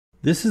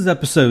This is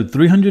episode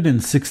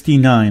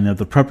 369 of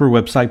the Prepper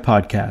Website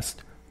Podcast,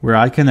 where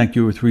I connect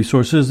you with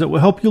resources that will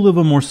help you live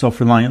a more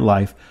self-reliant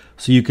life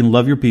so you can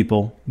love your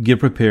people,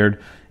 get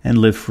prepared, and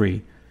live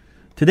free.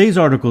 Today's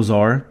articles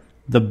are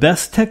The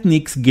Best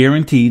Techniques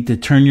Guaranteed to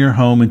Turn Your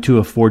Home into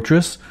a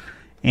Fortress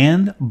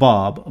and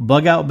Bob,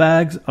 Bug Out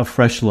Bags, A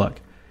Fresh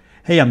Look.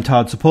 Hey, I'm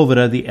Todd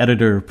Sepulveda, the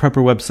editor of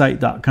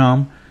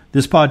PrepperWebsite.com.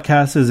 This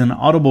podcast is an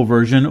audible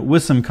version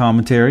with some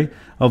commentary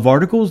of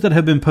articles that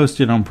have been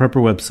posted on Prepper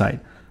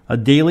Website, a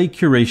daily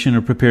curation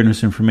of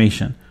preparedness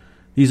information.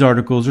 These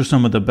articles are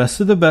some of the best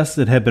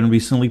that have been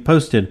recently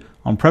posted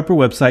on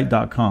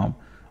PrepperWebsite.com.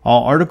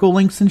 All article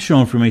links and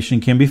show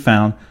information can be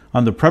found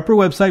on the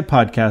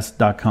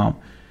PrepperWebsitePodcast.com.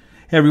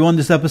 Hey everyone,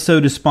 this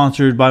episode is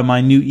sponsored by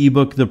my new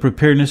ebook, The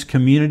Preparedness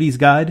Community's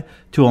Guide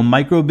to a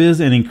Microbiz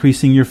and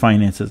Increasing Your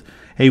Finances.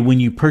 Hey, when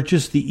you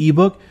purchase the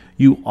ebook,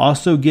 you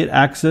also get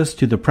access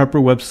to the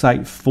Prepper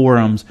Website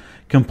forums,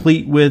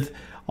 complete with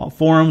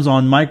forums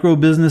on micro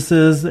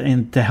businesses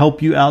and to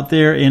help you out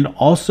there, and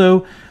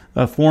also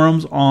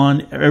forums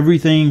on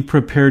everything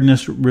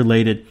preparedness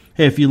related.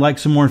 Hey, if you'd like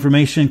some more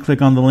information,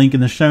 click on the link in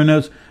the show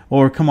notes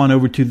or come on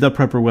over to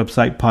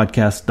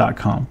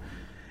theprepperwebsitepodcast.com.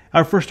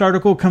 Our first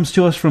article comes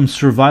to us from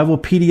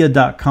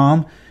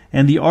survivalpedia.com,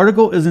 and the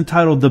article is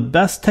entitled The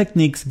Best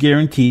Techniques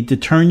Guaranteed to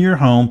Turn Your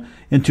Home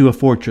into a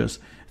Fortress.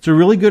 It's a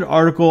really good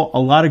article,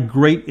 a lot of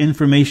great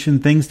information,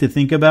 things to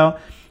think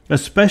about,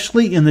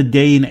 especially in the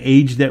day and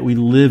age that we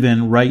live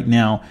in right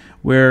now,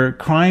 where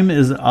crime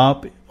is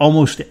up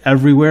almost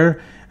everywhere.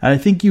 I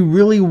think you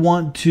really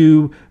want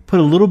to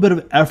put a little bit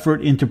of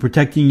effort into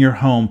protecting your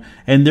home.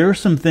 And there are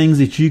some things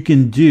that you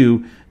can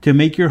do to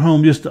make your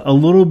home just a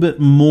little bit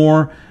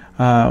more,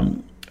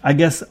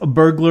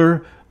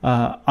 burglar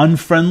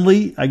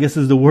unfriendly, I guess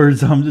is the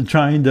words I'm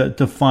trying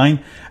to find.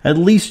 At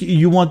least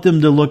you want them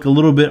to look a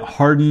little bit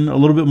hardened, a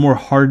little bit more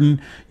hardened.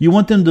 You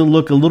want them to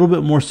look a little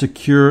bit more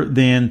secure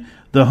than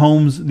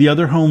the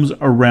other homes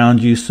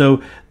around you,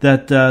 so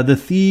that the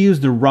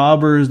thieves, the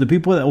robbers, the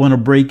people that want to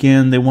break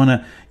in, they want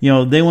to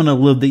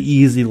live the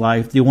easy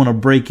life. They want to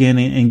break in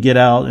and get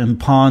out and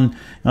pawn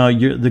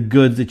the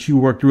goods that you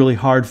worked really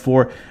hard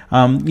for.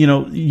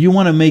 You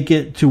want to make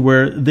it to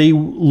where they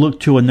look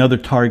to another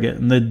target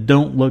and they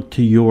don't look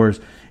to yours.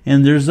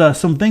 And there's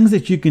some things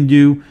that you can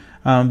do,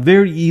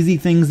 very easy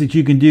things that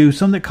you can do,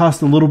 some that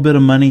cost a little bit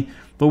of money,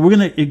 but we're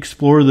going to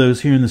explore those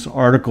here in this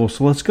article.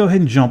 So let's go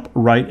ahead and jump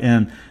right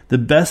in. The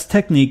best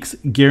techniques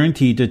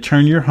guaranteed to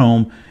turn your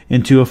home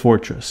into a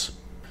fortress.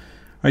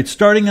 All right,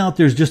 starting out,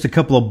 there's just a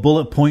couple of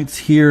bullet points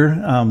here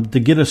to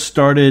get us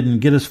started and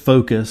get us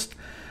focused.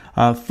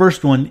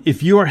 First one,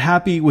 if you are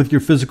happy with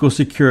your physical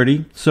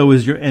security, so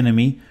is your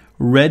enemy.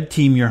 Red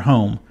team your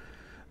home.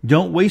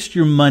 Don't waste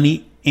your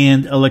money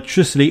and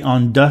electricity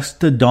on dusk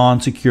to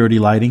dawn security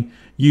lighting.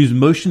 Use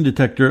motion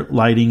detector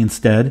lighting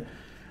instead.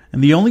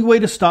 And the only way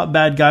to stop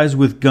bad guys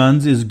with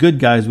guns is good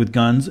guys with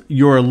guns.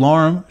 Your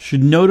alarm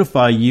should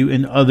notify you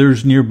and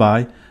others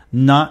nearby,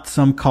 not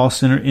some call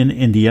center in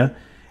India.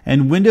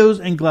 And windows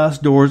and glass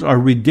doors are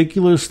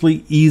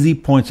ridiculously easy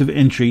points of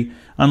entry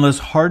unless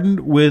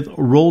hardened with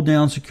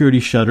roll-down security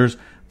shutters,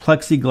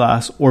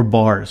 plexiglass, or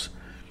bars.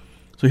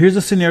 So here's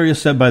a scenario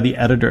set by the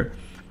editor.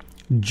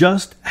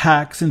 Just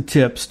hacks and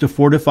tips to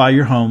fortify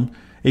your home.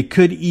 It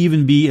could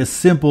even be as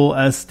simple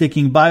as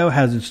sticking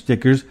biohazard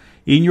stickers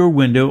in your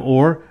window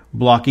or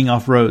blocking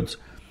off roads.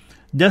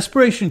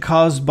 Desperation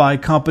caused by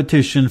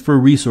competition for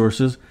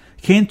resources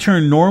can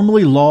turn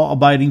normally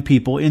law-abiding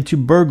people into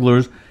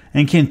burglars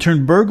and can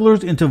turn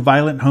burglars into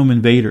violent home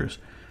invaders.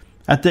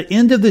 At the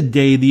end of the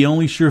day, the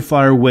only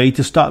surefire way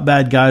to stop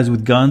bad guys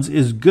with guns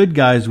is good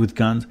guys with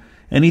guns.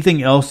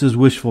 Anything else is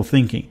wishful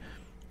thinking.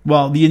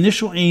 While the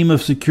initial aim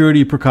of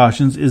security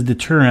precautions is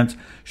deterrence,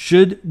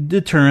 should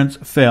deterrence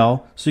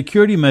fail,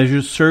 security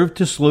measures serve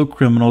to slow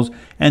criminals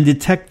and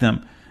detect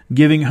them,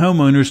 giving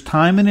homeowners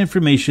time and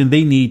information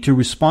they need to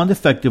respond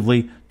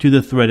effectively to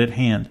the threat at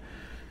hand.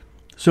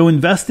 So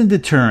invest in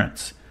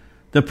deterrence.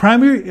 The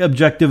primary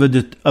objective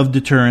of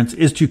deterrence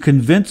is to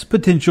convince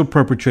potential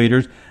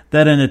perpetrators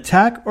that an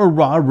attack or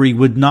robbery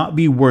would not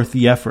be worth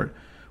the effort.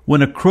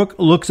 When a crook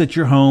looks at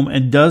your home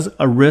and does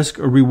a risk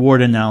or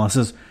reward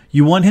analysis,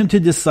 you want him to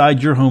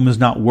decide your home is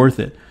not worth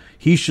it.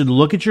 He should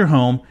look at your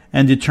home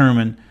and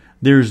determine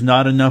there's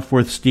not enough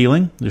worth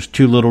stealing, there's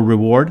too little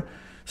reward,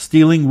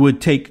 stealing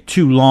would take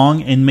too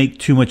long and make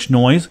too much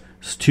noise,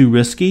 it's too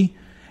risky,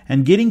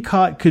 and getting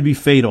caught could be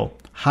fatal,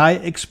 high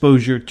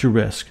exposure to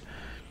risk.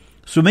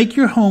 So make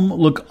your home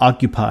look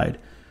occupied.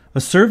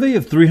 A survey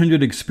of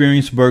 300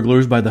 experienced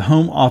burglars by the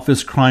Home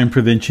Office Crime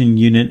Prevention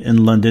Unit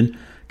in London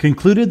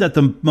concluded that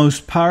the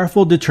most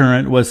powerful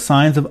deterrent was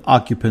signs of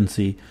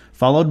occupancy,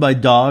 followed by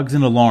dogs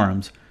and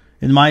alarms.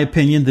 In my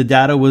opinion, the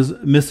data was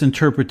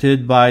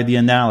misinterpreted by the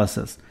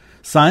analysis.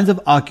 Signs of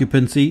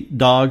occupancy,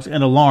 dogs,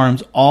 and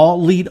alarms all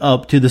lead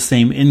up to the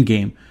same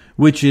endgame,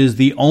 which is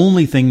the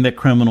only thing that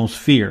criminals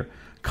fear: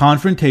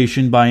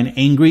 confrontation by an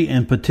angry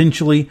and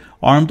potentially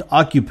armed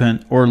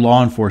occupant or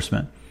law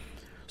enforcement.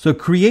 So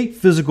create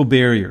physical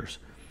barriers.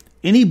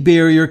 Any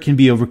barrier can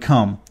be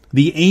overcome.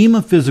 The aim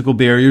of physical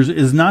barriers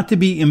is not to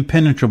be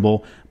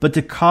impenetrable, but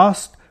to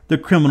cost the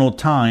criminal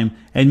time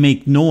and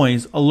make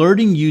noise,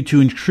 alerting you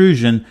to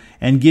intrusion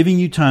and giving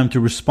you time to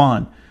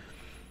respond.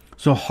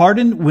 So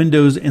hardened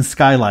windows and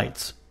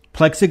skylights,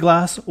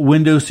 plexiglass,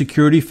 window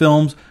security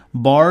films,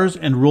 bars,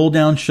 and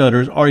roll-down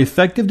shutters are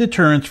effective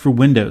deterrents for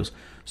windows.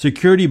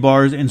 Security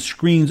bars and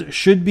screens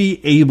should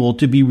be able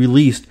to be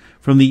released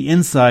from the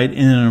inside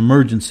in an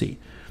emergency.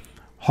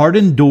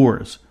 Hardened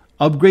doors.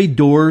 Upgrade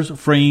doors,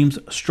 frames,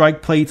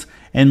 strike plates,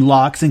 and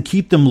locks and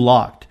keep them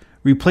locked.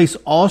 Replace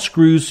all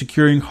screws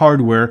securing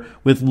hardware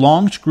with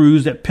long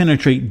screws that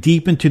penetrate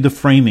deep into the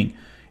framing.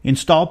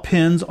 Install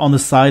pins on the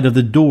side of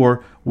the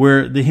door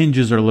where the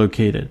hinges are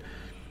located.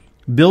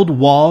 Build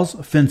walls,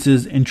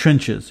 fences, and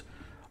trenches.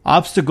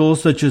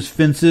 Obstacles such as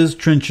fences,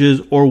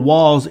 trenches, or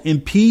walls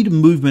impede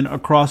movement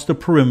across the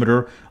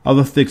perimeter of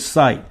a fixed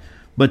site,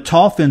 but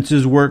tall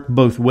fences work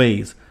both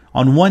ways.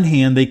 On one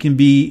hand, they can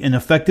be an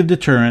effective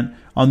deterrent.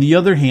 On the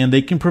other hand,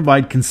 they can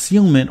provide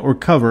concealment or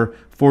cover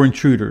for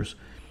intruders.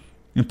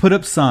 And put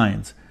up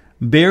signs.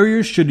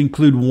 Barriers should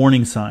include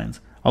warning signs.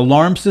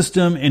 Alarm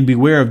system and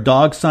beware of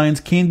dog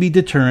signs can be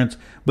deterrents,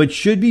 but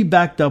should be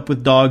backed up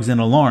with dogs and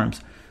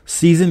alarms.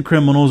 Seasoned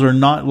criminals are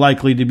not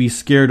likely to be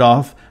scared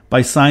off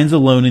by signs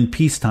alone in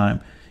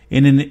peacetime.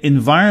 In an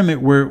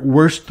environment where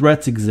worse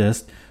threats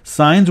exist,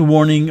 signs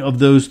warning of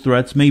those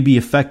threats may be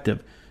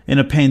effective. In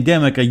a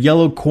pandemic, a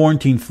yellow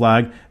quarantine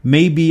flag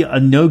may be a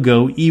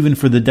no-go even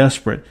for the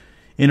desperate.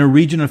 In a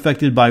region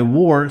affected by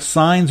war,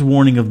 signs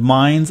warning of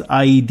mines,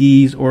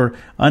 IEDs, or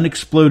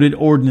unexploded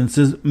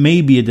ordnances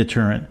may be a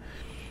deterrent.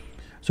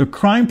 So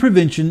crime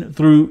prevention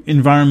through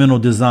environmental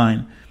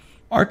design.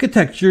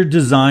 Architecture,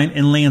 design,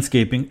 and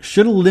landscaping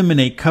should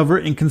eliminate cover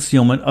and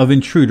concealment of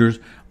intruders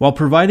while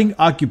providing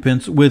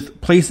occupants with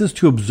places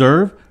to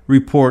observe,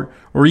 report,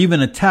 or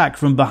even attack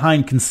from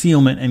behind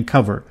concealment and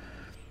cover.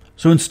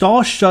 So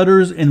install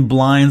shutters and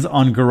blinds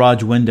on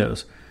garage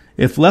windows.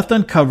 If left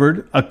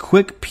uncovered, a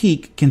quick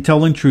peek can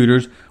tell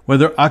intruders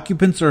whether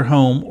occupants are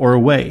home or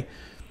away.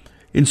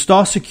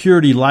 Install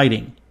security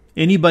lighting.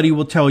 Anybody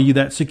will tell you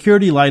that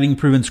security lighting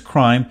prevents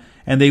crime,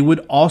 and they would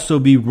also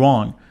be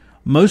wrong.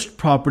 Most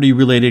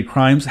property-related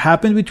crimes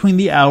happen between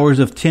the hours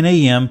of 10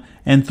 a.m.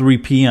 and 3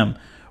 p.m.,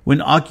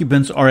 when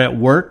occupants are at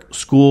work,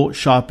 school,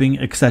 shopping,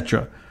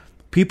 etc.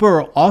 People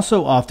are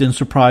also often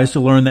surprised to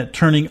learn that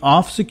turning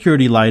off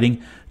security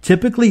lighting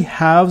typically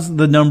halves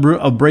the number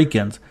of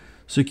break-ins.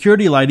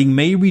 Security lighting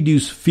may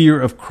reduce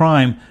fear of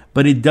crime,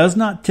 but it does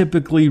not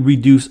typically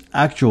reduce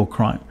actual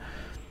crime.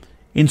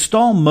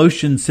 Install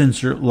motion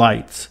sensor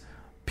lights.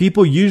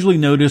 People usually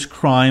notice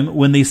crime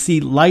when they see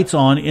lights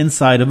on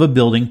inside of a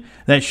building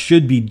that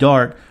should be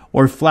dark,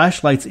 or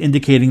flashlights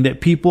indicating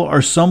that people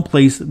are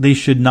someplace they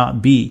should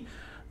not be.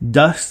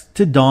 Dusk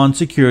to dawn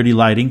security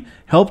lighting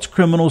helps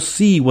criminals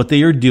see what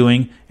they are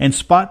doing and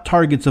spot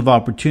targets of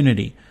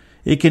opportunity.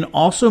 It can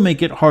also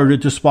make it harder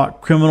to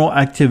spot criminal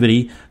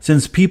activity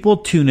since people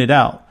tune it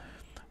out.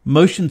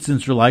 Motion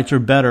sensor lights are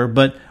better,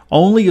 but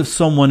only if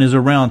someone is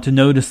around to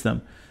notice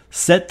them.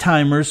 Set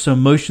timers so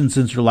motion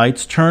sensor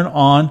lights turn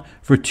on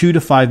for 2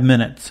 to 5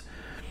 minutes.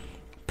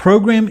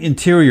 Program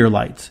interior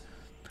lights.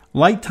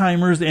 Light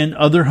timers and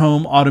other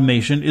home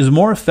automation is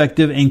more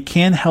effective and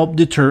can help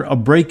deter a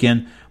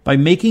break-in by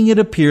making it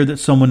appear that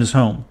someone is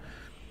home.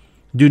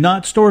 Do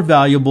not store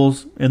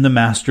valuables in the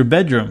master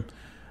bedroom.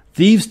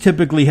 Thieves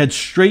typically head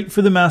straight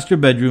for the master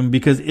bedroom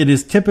because it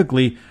is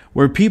typically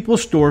where people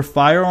store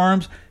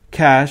firearms,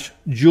 cash,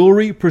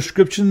 jewelry,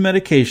 prescription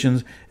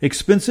medications,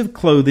 expensive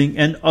clothing,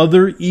 and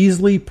other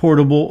easily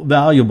portable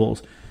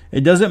valuables.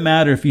 It doesn't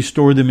matter if you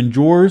store them in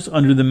drawers,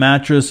 under the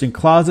mattress, in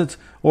closets,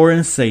 or in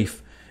a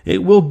safe.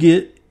 It will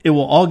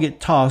all get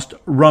tossed,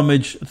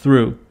 rummaged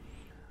through.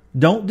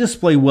 Don't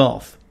display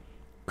wealth.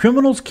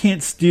 Criminals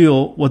can't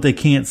steal what they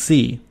can't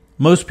see.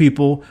 Most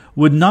people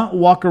would not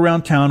walk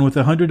around town with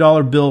a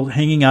 $100 bill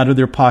hanging out of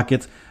their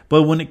pockets,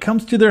 but when it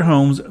comes to their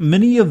homes,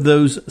 many of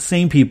those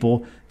same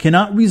people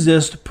cannot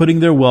resist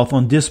putting their wealth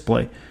on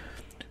display.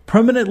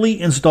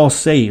 Permanently install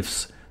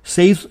safes.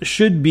 Safes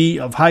should be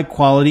of high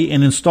quality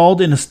and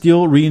installed in a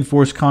steel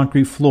reinforced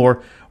concrete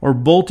floor or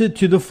bolted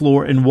to the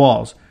floor and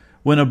walls.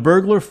 When a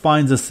burglar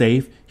finds a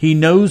safe, he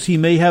knows he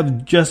may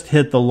have just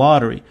hit the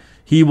lottery.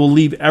 He will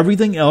leave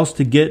everything else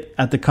to get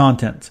at the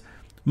contents.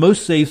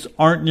 Most safes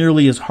aren't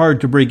nearly as hard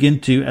to break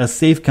into as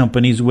safe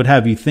companies would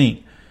have you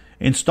think.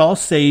 Install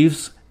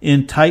safes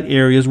in tight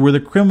areas where the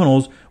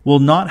criminals will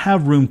not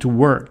have room to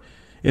work.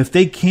 If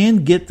they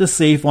can get the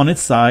safe on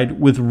its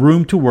side with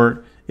room to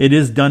work, it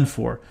is done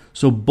for.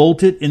 So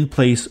bolt it in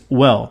place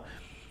well.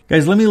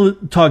 Guys, let me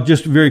talk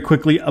just very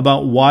quickly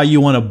about why you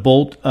want to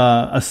bolt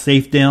a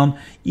safe down.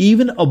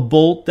 Even a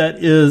bolt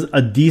that is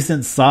a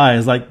decent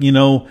size, like,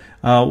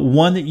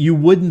 one that you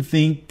wouldn't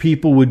think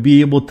people would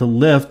be able to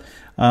lift.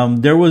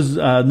 There was,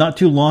 not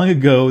too long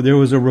ago, there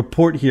was a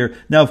report here.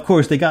 Now, of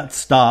course, they got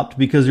stopped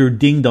because they were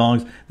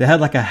ding-dongs. They had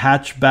like a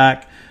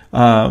hatchback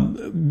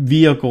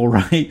vehicle,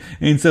 right?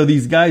 And so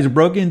these guys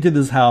broke into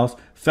this house,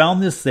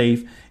 found this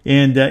safe,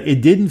 and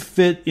it didn't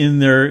fit in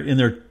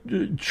their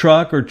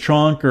truck or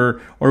trunk or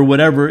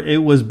whatever.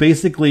 It was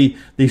basically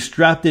they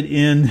strapped it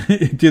in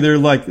to their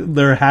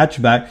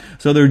hatchback.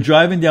 So they're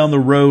driving down the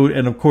road,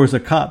 and of course a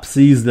cop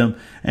sees them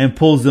and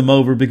pulls them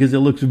over because it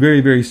looks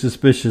very, very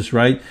suspicious,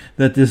 right?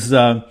 That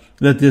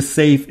this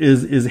safe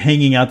is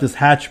hanging out this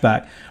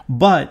hatchback.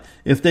 But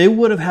if they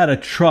would have had a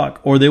truck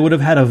or they would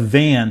have had a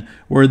van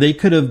where they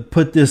could have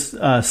put this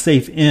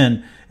safe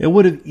in, it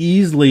would have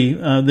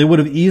they would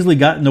have easily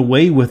gotten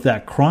away with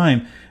that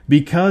crime,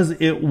 because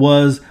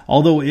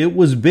although it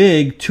was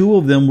big, two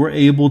of them were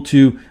able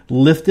to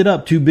lift it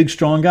up. Two big,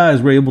 strong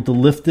guys were able to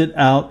lift it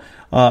out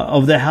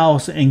of the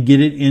house and get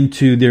it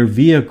into their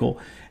vehicle.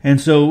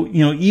 And so,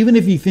 even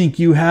if you think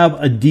you have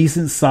a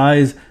decent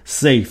size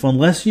safe,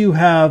 unless you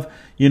have,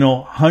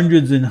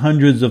 hundreds and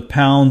hundreds of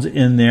pounds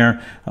in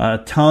there,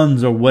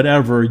 tons or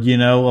whatever,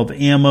 of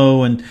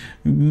ammo and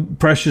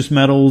precious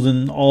metals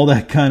and all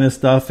that kind of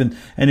stuff. And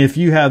if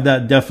you have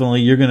that,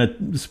 definitely you're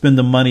going to spend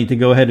the money to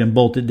go ahead and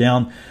bolt it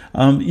down.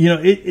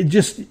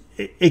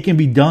 It can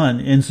be done.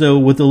 And so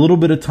with a little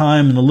bit of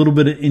time and a little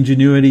bit of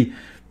ingenuity,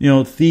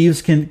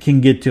 thieves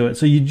can get to it.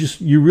 So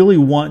you really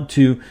want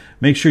to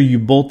make sure you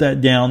bolt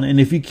that down. And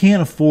if you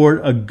can't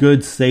afford a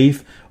good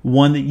safe,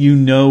 one that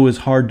is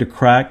hard to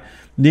crack,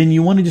 then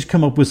you want to just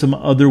come up with some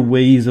other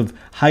ways of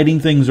hiding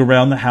things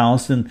around the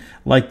house. And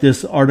like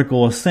this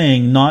article is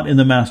saying, not in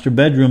the master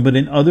bedroom, but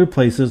in other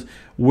places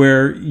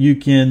where you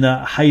can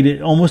hide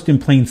it almost in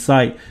plain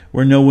sight,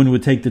 where no one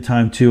would take the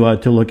time to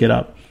look it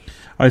up.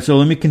 All right, so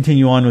let me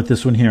continue on with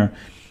this one here.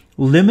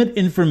 Limit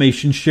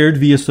information shared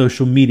via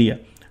social media.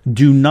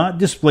 Do not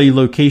display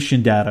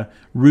location data,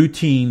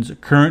 routines,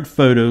 current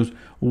photos,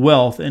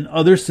 wealth, and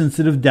other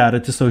sensitive data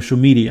to social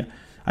media.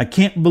 I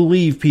can't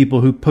believe people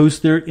who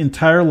post their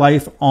entire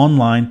life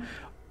online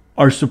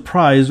are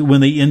surprised when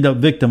they end up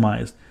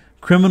victimized.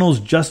 Criminals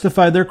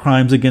justify their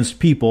crimes against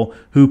people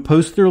who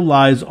post their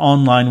lives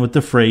online with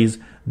the phrase,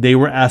 "they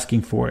were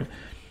asking for it."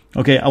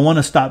 Okay, I want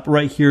to stop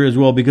right here as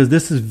well, because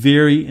this is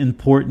very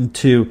important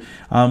too.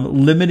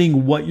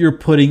 Limiting what you're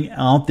putting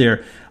out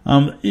there.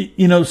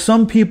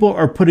 Some people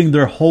are putting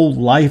their whole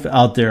life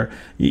out there,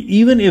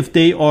 even if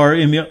they are.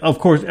 Of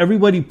course,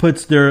 everybody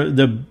puts their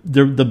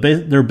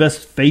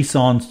best face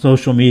on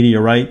social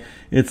media, right?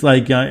 It's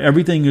like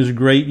everything is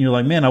great, and you're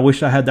like, man, I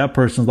wish I had that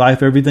person's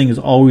life. Everything is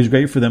always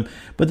great for them.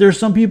 But there's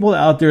some people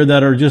out there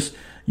that are just,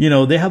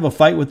 they have a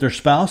fight with their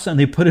spouse and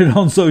they put it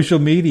on social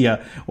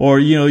media, or,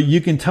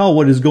 you can tell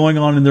what is going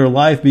on in their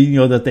life,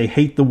 that they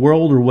hate the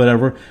world or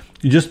whatever,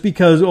 just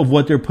because of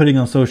what they're putting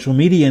on social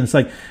media. And it's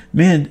like,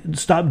 man,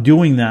 stop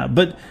doing that.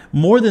 But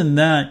more than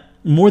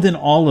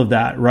all of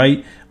that,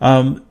 right?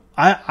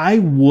 I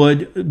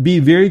would be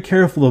very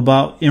careful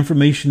about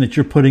information that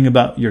you're putting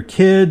about your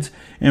kids,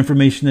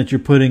 information that you're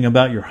putting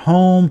about your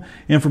home,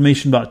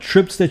 information about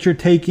trips that you're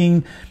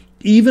taking.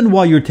 Even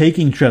while you're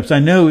taking trips, I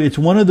know it's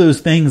one of those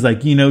things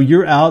like,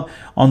 you're out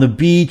on the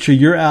beach, or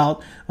you're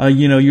out,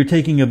 you're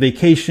taking a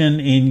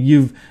vacation and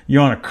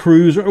you're on a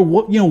cruise, or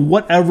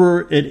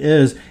whatever it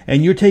is,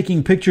 and you're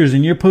taking pictures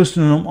and you're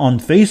posting them on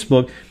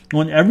Facebook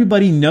when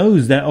everybody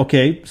knows that,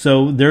 okay,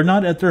 so they're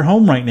not at their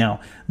home right now.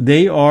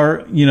 They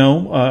are,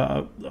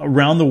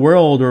 around the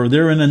world, or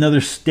they're in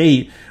another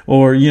state,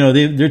 or,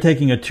 they're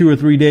taking a 2 or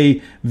 3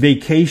 day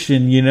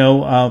vacation,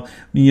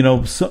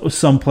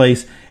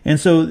 someplace. And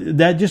so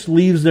that just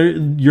leaves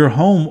your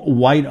home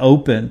wide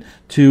open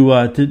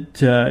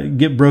to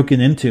get broken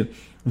into.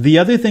 The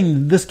other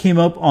thing, this came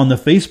up on the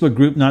Facebook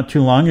group not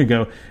too long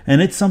ago,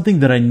 and it's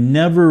something that I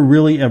never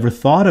really ever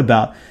thought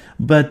about.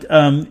 But,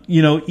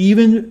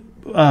 even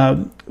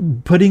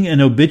putting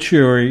an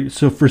obituary,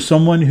 so for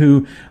someone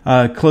who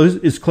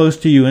is close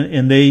to you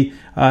and they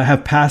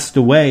have passed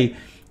away,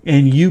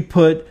 and you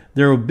put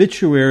their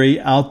obituary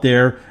out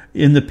there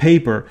in the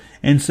paper,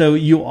 and so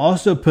you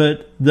also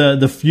put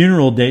the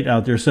funeral date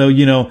out there. So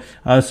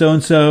so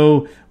and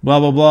so blah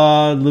blah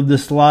blah lived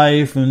this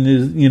life, and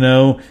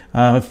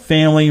his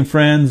family and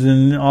friends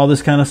and all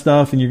this kind of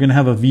stuff, and you're going to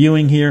have a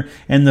viewing here,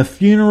 and the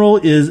funeral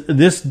is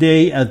this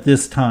day at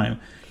this time.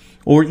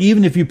 Or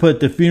even if you put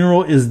the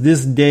funeral is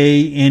this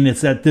day and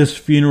it's at this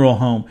funeral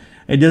home,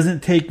 it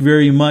doesn't take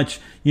very much,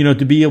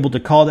 to be able to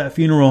call that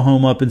funeral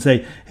home up and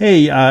say,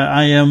 hey,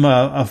 I am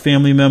a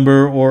family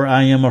member, or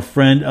I am a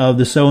friend of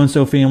the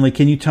so-and-so family.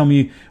 Can you tell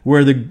me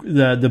where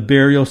the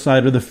burial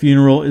site or the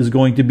funeral is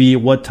going to be?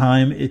 At what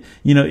time,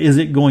 is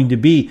it going to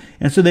be?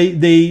 And so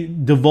they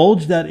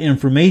divulge that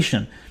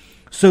information.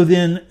 So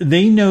then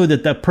they know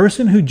that that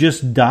person who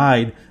just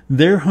died,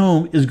 their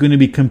home is going to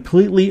be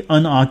completely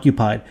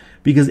unoccupied,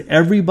 because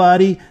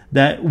everybody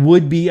that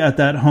would be at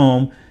that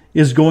home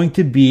is going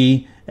to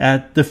be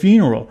at the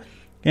funeral.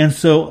 And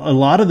so a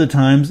lot of the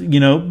times,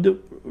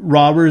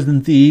 robbers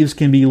and thieves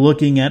can be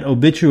looking at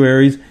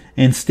obituaries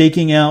and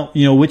staking out,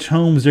 which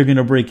homes they're going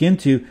to break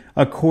into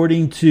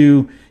according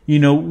to,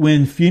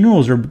 when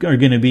funerals are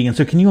going to be. And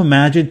so can you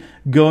imagine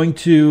going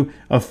to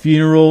a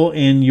funeral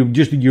and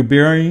you're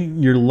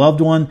burying your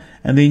loved one,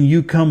 and then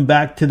you come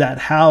back to that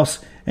house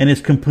and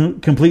it's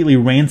completely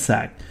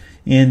ransacked?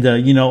 and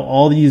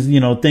all these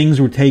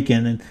things were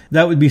taken, and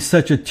that would be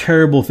such a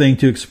terrible thing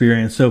to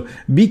experience. So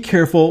be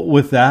careful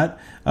with that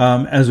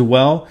as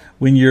well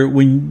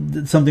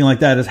when something like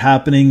that is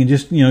happening, and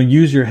just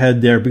use your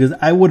head there, because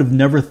I would have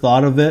never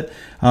thought of it.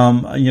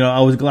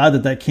 I was glad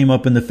that came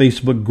up in the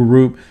Facebook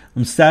group.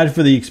 I'm sad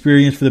for the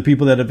experience for the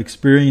people that have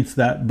experienced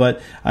that,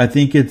 but I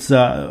think it's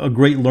a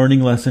great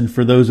learning lesson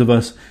for those of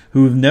us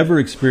who have never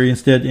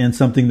experienced it, and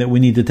something that we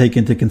need to take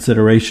into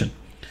consideration.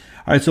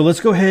 All right, so let's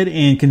go ahead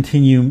and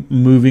continue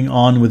moving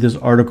on with this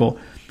article.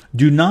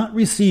 Do not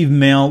receive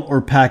mail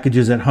or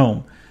packages at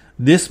home.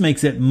 This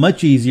makes it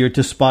much easier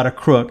to spot a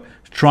crook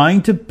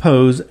trying to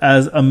pose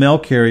as a mail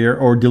carrier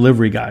or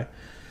delivery guy.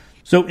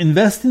 So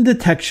invest in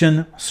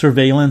detection,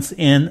 surveillance,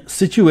 and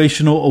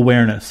situational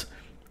awareness.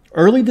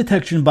 Early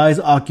detection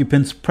buys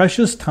occupants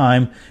precious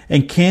time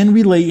and can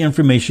relay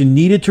information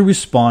needed to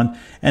respond,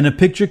 and a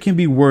picture can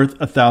be worth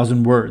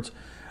 1,000 words.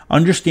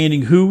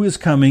 Understanding who is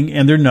coming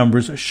and their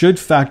numbers should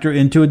factor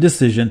into a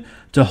decision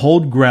to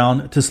hold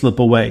ground to slip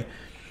away.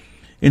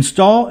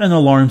 Install an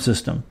alarm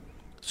system.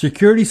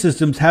 Security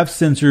systems have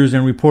sensors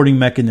and reporting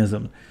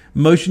mechanisms.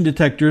 Motion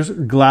detectors,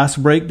 glass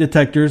break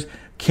detectors,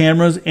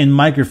 cameras, and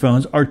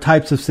microphones are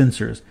types of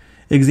sensors.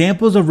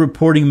 Examples of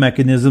reporting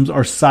mechanisms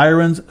are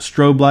sirens,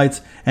 strobe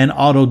lights, and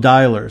auto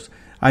dialers.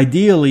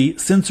 Ideally,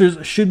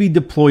 sensors should be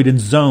deployed in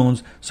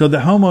zones so the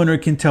homeowner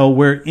can tell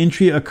where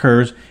entry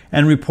occurs,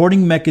 and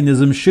reporting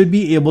mechanisms should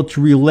be able to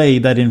relay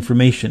that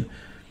information.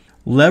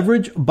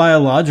 Leverage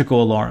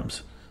biological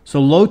alarms. So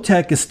low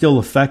tech is still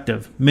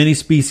effective. Many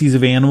species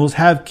of animals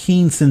have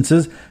keen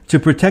senses to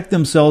protect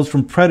themselves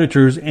from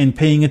predators, and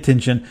paying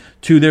attention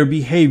to their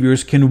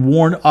behaviors can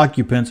warn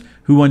occupants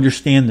who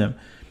understand them.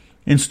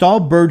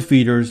 Install bird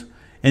feeders,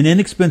 an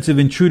inexpensive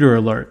intruder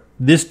alert.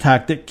 This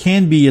tactic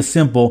can be as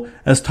simple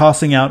as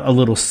tossing out a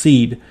little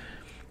seed.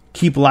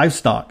 Keep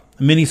livestock.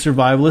 Many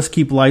survivalists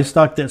keep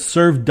livestock that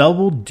serve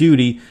double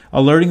duty,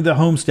 alerting the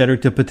homesteader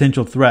to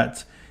potential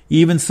threats.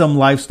 Even some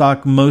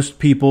livestock most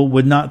people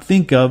would not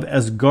think of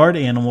as guard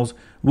animals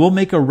will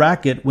make a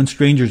racket when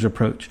strangers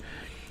approach.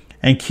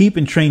 And keep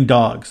and train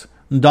dogs.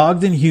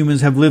 Dogs and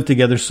humans have lived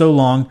together so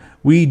long,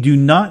 we do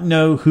not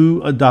know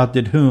who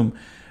adopted whom.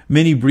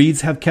 Many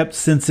breeds have kept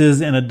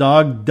senses, and a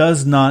dog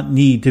does not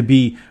need to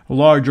be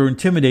large or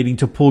intimidating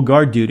to pull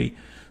guard duty.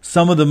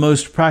 Some of the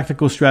most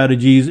practical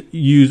strategies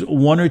use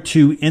 1 or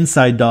 2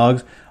 inside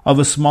dogs of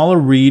a smaller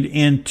breed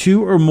and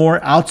 2 or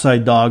more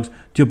outside dogs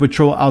to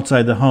patrol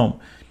outside the home.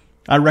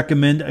 I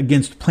recommend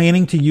against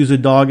planning to use a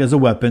dog as a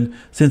weapon,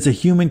 since a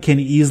human can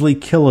easily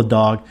kill a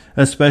dog,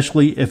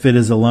 especially if it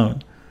is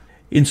alone.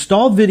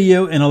 Install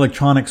video and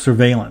electronic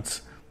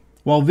surveillance.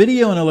 While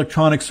video and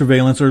electronic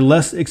surveillance are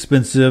less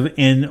expensive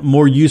and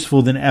more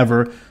useful than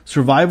ever,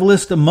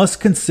 survivalists must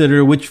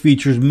consider which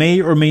features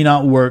may or may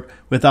not work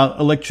without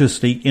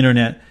electricity,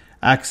 internet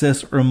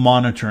access, or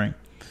monitoring.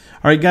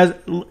 All right, guys,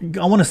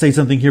 I want to say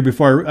something here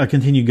before I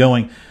continue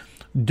going.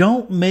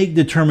 Don't make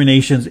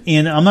determinations,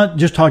 and I'm not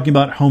just talking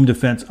about home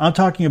defense. I'm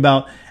talking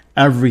about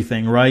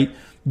everything, right?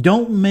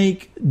 Don't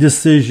make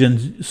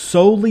decisions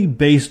solely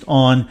based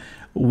on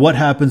what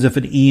happens if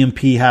an EMP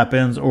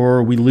happens,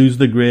 or we lose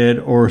the grid,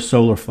 or a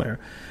solar flare.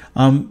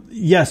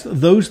 Yes,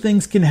 those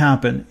things can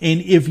happen.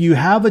 And if you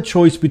have a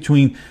choice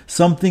between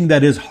something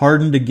that is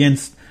hardened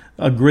against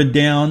a grid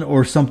down,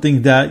 or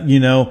something that,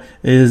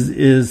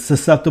 is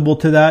susceptible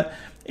to that,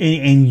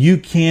 and you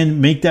can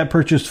make that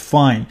purchase,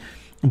 fine.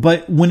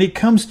 But when it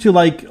comes to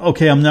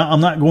okay, I'm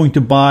not going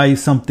to buy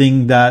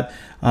something that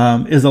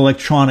is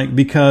electronic,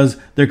 because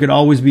there could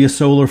always be a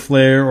solar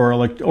flare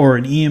or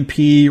an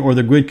EMP, or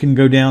the grid can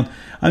go down.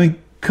 I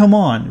mean, come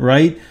on,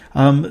 right?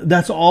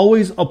 That's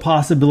always a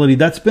possibility.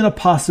 That's been a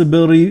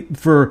possibility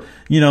for,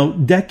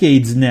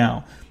 decades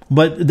now.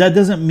 But that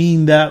doesn't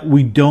mean that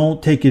we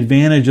don't take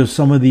advantage of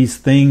some of these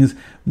things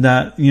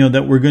that,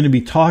 that we're going to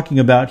be talking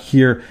about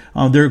here.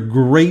 They're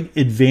great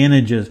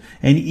advantages.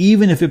 And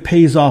even if it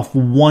pays off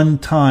one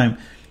time,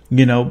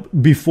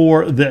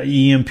 before the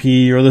EMP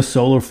or the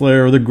solar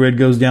flare or the grid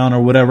goes down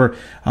or whatever,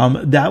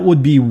 that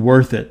would be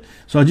worth it.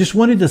 So I just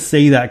wanted to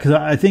say that, because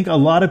I think a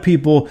lot of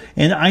people,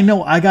 and I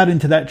know I got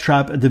into that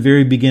trap at the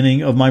very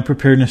beginning of my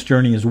preparedness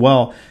journey as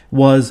well,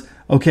 was,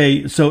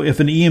 okay, so if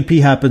an EMP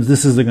happens,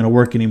 this isn't going to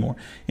work anymore.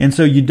 And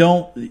so you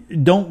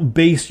don't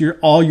base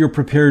all your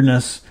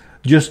preparedness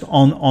just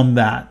on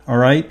that. All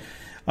right.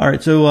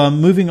 So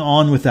moving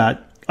on with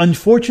that.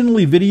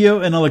 Unfortunately, video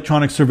and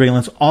electronic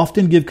surveillance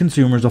often give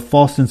consumers a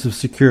false sense of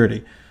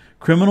security.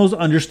 Criminals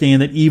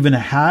understand that even a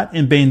hat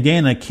and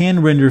bandana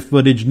can render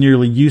footage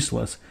nearly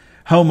useless.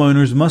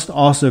 Homeowners must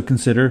also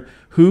consider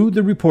who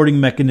the reporting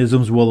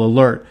mechanisms will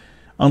alert.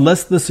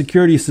 Unless the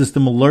security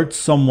system alerts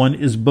someone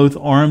is both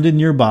armed and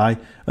nearby,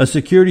 a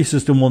security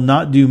system will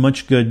not do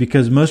much good,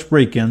 because most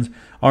break-ins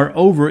are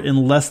over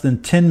in less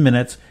than 10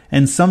 minutes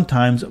and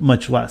sometimes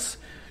much less.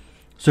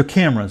 So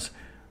cameras.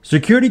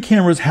 Security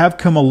cameras have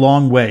come a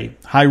long way.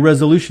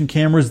 High-resolution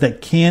cameras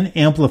that can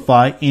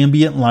amplify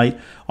ambient light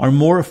are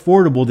more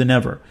affordable than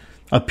ever.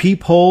 A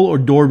peephole or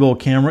doorbell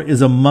camera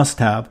is a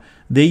must-have.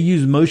 They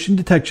use motion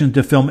detection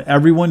to film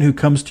everyone who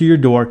comes to your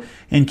door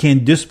and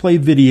can display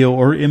video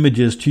or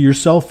images to your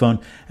cell phone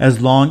as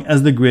long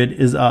as the grid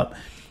is up.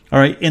 All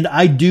right, and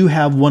I do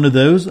have one of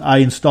those. I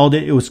installed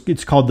it.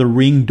 It's called the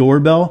Ring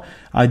Doorbell.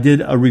 I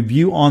did a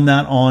review on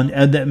that on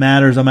Ed That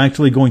Matters. I'm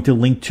actually going to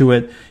link to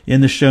it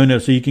in the show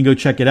notes so you can go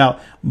check it out.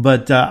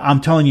 But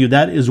I'm telling you,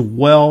 that is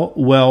well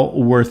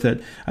worth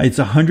it. It's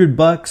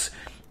 $100.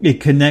 It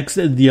connects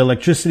the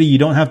electricity. You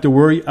don't have to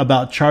worry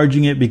about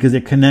charging it because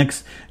it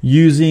connects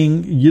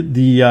using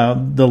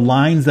the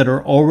lines that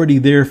are already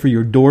there for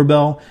your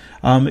doorbell.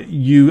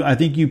 I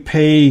think you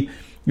pay,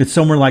 it's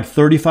somewhere like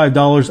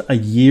 $35 a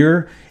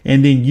year,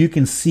 and then you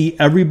can see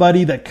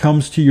everybody that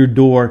comes to your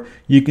door.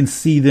 You can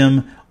see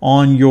them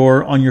on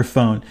your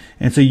phone,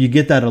 and so you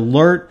get that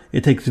alert.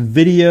 It takes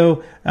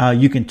video.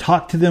 You can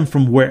talk to them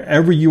from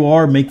wherever you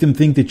are, make them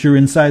think that you're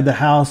inside the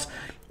house.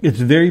 It's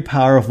very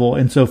powerful.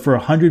 And so for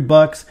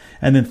 $100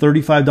 and then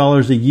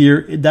 $35 a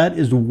year, that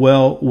is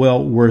well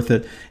worth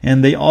it.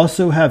 And they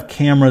also have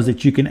cameras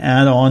that you can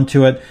add on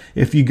to it.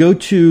 If you go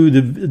to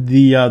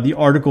the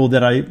article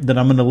that I'm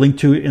going to link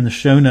to in the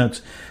show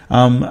notes,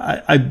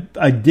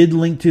 I did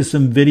link to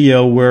some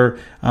video where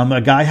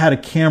a guy had a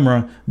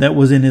camera that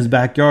was in his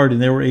backyard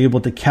and they were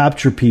able to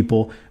capture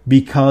people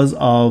because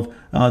of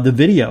the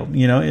video,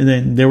 and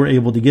then they were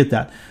able to get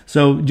that.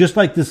 So just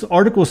like this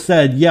article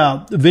said,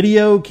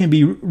 video can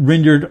be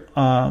rendered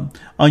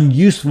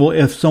unuseful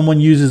if someone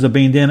uses a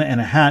bandana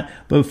and a hat,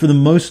 but for the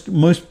most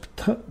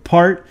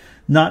part,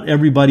 not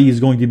everybody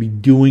is going to be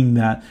doing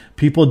that.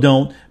 People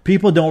don't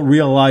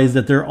realize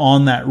that they're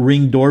on that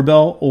Ring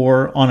doorbell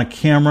or on a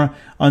camera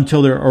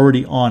until they're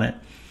already on it.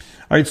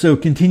 All right, so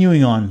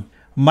continuing on,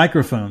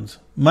 microphones.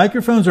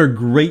 Microphones are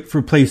great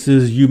for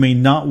places you may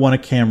not want a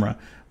camera.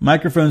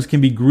 Microphones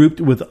can be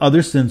grouped with other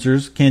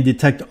sensors, can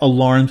detect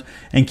alarms,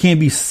 and can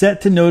be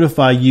set to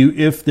notify you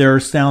if there are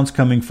sounds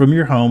coming from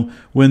your home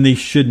when they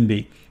shouldn't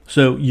be,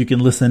 so you can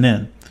listen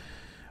in.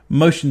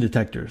 Motion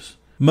detectors.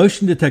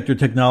 Motion detector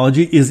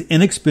technology is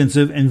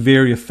inexpensive and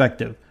very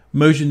effective.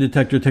 Motion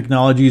detector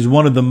technology is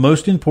one of the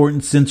most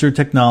important sensor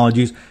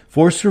technologies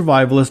for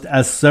survivalists,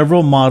 as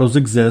several models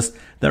exist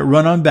that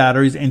run on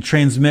batteries and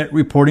transmit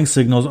reporting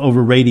signals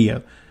over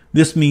radio.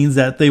 This means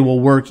that they will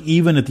work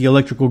even if the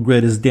electrical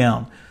grid is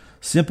down.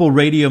 Simple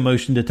radio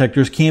motion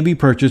detectors can be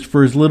purchased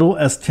for as little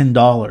as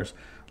 $10.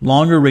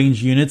 Longer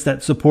range units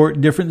that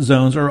support different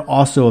zones are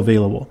also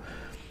available.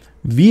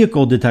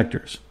 Vehicle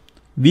detectors.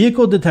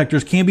 Vehicle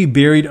detectors can be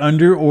buried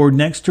under or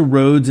next to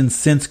roads and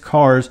sense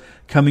cars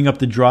coming up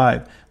the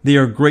drive. They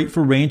are great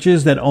for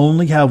ranches that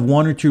only have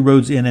one or two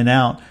roads in and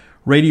out.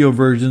 Radio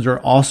versions are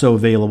also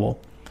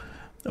available.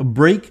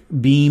 Brake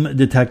beam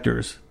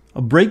detectors.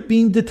 Brake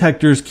beam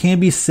detectors can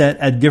be set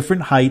at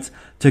different heights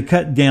to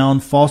cut down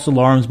false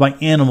alarms by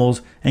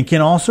animals and can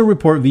also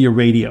report via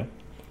radio.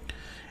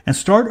 And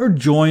start or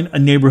join a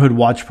neighborhood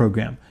watch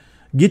program.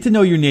 Get to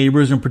know your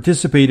neighbors and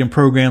participate in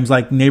programs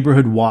like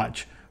Neighborhood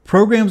Watch.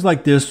 Programs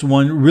like this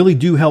one really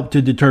do help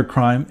to deter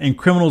crime, and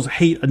criminals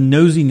hate a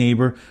nosy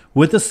neighbor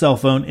with a cell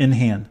phone in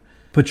hand.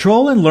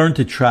 Patrol and learn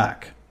to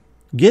track.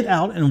 Get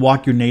out and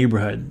walk your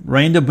neighborhood.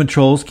 Random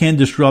patrols can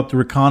disrupt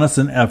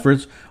reconnaissance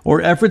efforts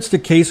or efforts to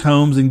case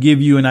homes and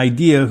give you an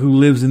idea who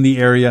lives in the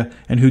area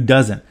and who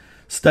doesn't.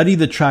 Study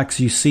the tracks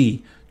you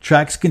see.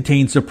 Tracks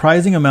contain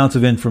surprising amounts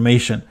of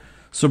information.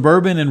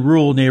 Suburban and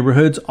rural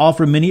neighborhoods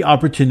offer many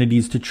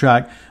opportunities to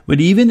track,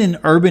 but even in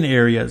urban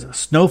areas,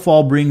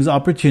 snowfall brings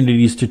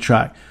opportunities to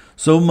track.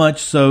 So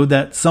much so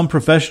that some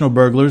professional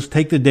burglars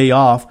take the day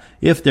off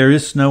if there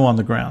is snow on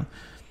the ground.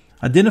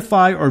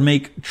 Identify or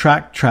make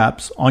track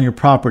traps on your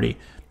property.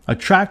 A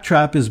track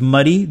trap is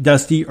muddy,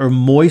 dusty, or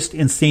moist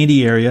and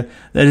sandy area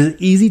that is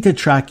easy to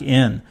track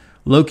in.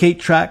 Locate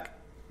track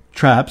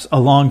traps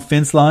along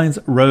fence lines,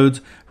 roads,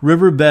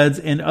 riverbeds,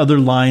 and other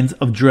lines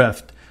of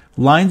drift.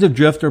 Lines of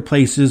drift are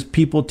places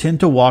people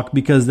tend to walk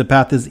because the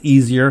path is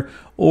easier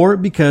or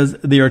because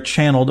they are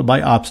channeled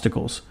by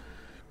obstacles.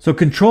 So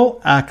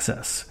control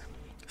access.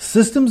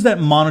 Systems that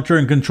monitor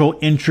and control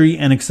entry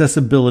and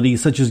accessibility,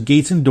 such as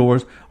gates and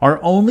doors, are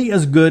only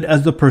as good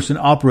as the person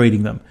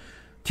operating them.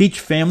 Teach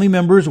family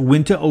members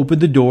when to open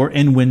the door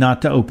and when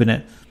not to open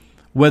it.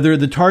 Whether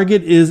the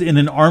target is in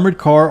an armored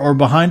car or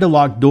behind a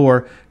locked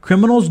door,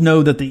 criminals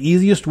know that the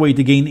easiest way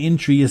to gain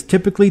entry is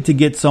typically to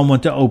get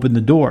someone to open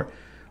the door.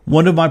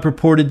 One of my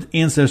purported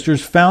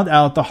ancestors found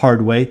out the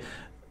hard way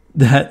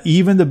that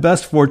even the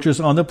best fortress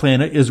on the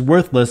planet is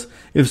worthless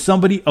if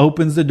somebody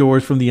opens the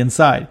doors from the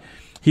inside.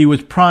 He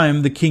was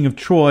Priam, the king of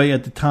Troy,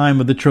 at the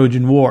time of the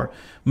Trojan War.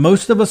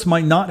 Most of us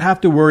might not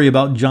have to worry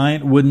about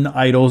giant wooden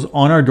idols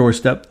on our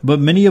doorstep, but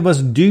many of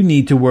us do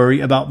need to worry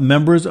about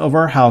members of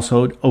our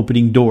household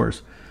opening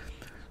doors.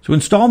 So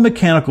install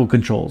mechanical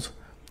controls.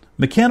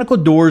 Mechanical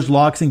doors,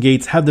 locks, and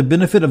gates have the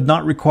benefit of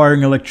not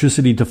requiring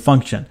electricity to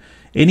function.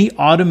 Any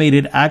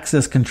automated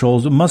access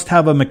controls must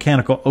have a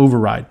mechanical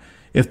override.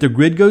 If the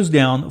grid goes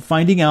down,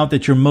 finding out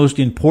that your most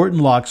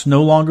important locks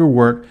no longer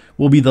work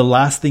will be the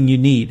last thing you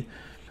need.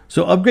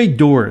 So upgrade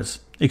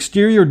doors.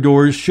 Exterior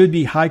doors should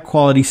be high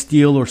quality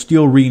steel or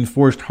steel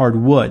reinforced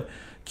hardwood.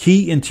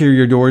 Key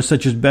interior doors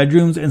such as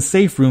bedrooms and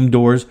safe room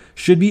doors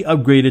should be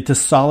upgraded to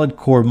solid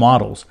core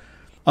models.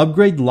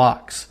 Upgrade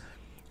locks.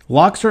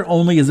 Locks are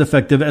only as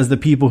effective as the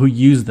people who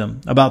use them.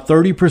 About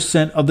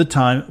 30% of the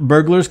time,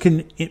 burglars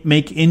can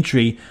make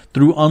entry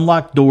through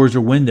unlocked doors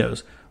or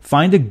windows.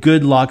 Find a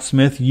good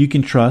locksmith you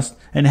can trust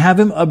and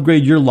have him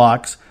upgrade your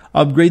locks,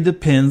 upgrade the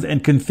pins,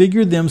 and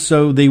configure them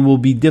so they will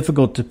be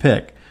difficult to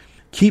pick.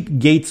 Keep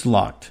gates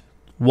locked.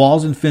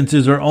 Walls and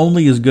fences are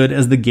only as good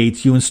as the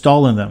gates you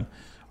install in them.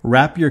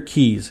 Wrap your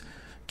keys.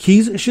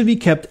 Keys should be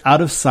kept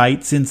out of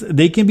sight since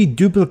they can be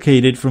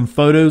duplicated from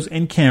photos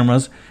and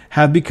cameras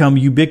have become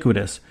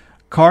ubiquitous.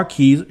 Car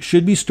keys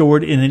should be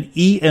stored in an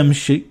EM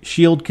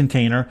shield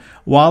container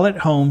while at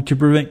home to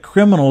prevent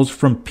criminals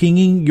from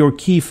pinging your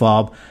key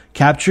fob,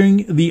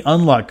 capturing the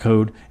unlock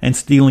code, and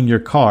stealing your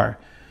car.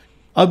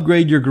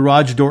 Upgrade your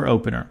garage door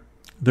opener.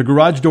 The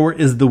garage door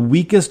is the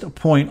weakest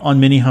point on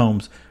many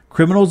homes.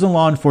 Criminals and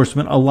law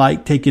enforcement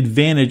alike take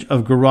advantage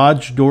of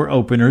garage door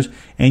openers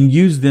and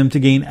use them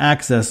to gain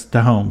access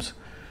to homes.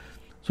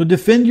 So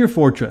defend your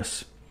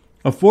fortress.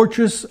 A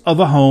fortress of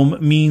a home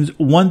means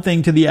one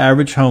thing to the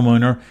average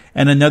homeowner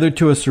and another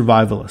to a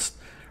survivalist.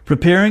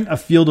 Preparing a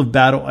field of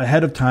battle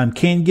ahead of time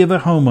can give a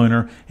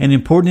homeowner an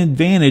important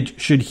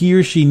advantage should he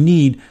or she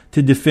need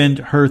to defend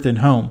hearth and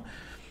home.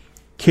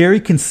 Carry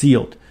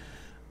concealed.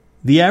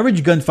 The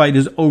average gunfight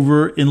is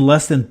over in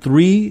less than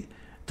 3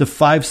 to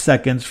 5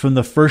 seconds from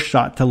the first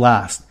shot to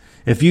last.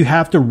 If you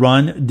have to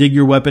run, dig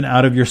your weapon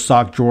out of your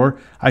sock drawer,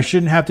 I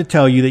shouldn't have to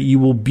tell you that you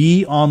will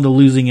be on the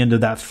losing end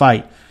of that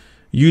fight.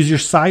 Use your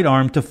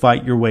sidearm to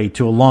fight your way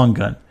to a long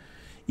gun.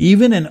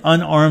 Even an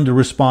unarmed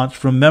response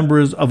from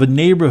members of a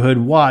neighborhood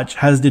watch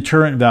has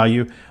deterrent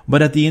value,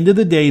 but at the end of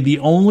the day, the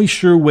only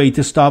sure way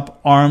to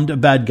stop armed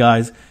bad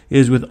guys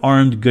is with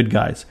armed good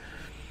guys.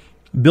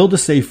 Build a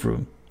safe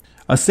room.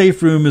 A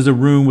safe room is a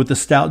room with a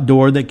stout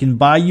door that can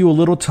buy you a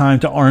little time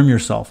to arm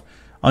yourself.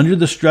 Under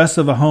the stress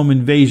of a home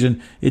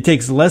invasion, it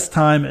takes less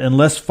time and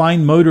less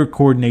fine motor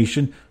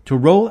coordination to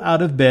roll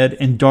out of bed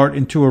and dart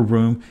into a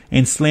room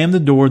and slam the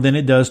door than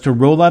it does to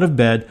roll out of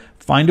bed,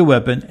 find a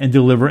weapon, and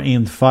deliver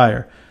aimed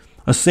fire.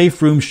 A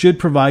safe room should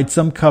provide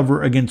some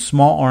cover against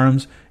small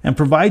arms and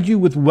provide you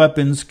with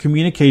weapons,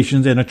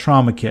 communications, and a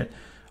trauma kit.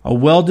 A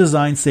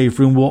well-designed safe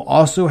room will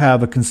also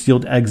have a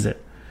concealed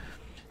exit.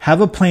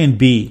 Have a plan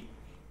B.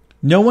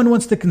 No one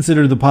wants to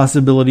consider the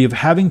possibility of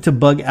having to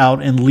bug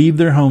out and leave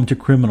their home to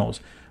criminals,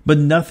 but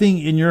nothing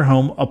in your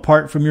home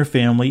apart from your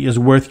family is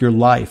worth your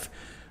life.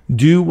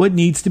 Do what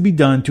needs to be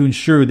done to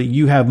ensure that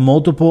you have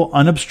multiple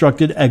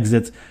unobstructed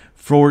exits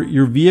for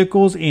your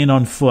vehicles and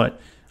on foot.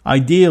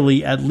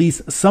 Ideally, at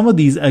least some of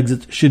these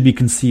exits should be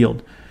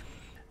concealed.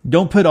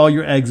 Don't put all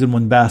your eggs in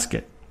one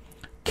basket.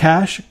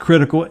 Cache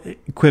critical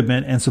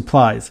equipment and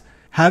supplies.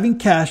 Having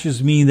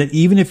caches mean that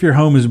even if your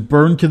home is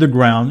burned to the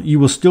ground, you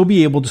will still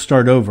be able to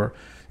start over.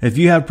 If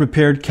you have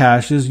prepared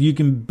caches, you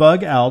can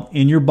bug out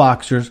in your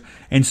boxers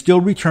and still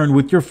return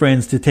with your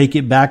friends to take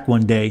it back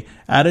one day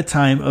at a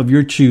time of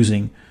your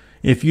choosing.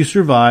 If you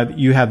survive,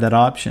 you have that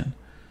option.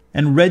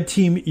 And red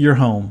team your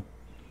home.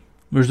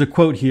 There's a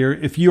quote here: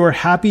 if you are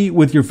happy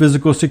with your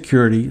physical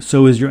security,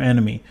 so is your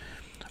enemy.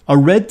 A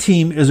red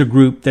team is a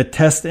group that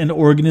tests an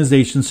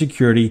organization's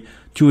security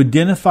to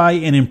identify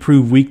and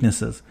improve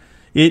weaknesses.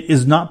 It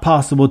is not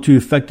possible to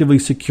effectively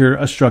secure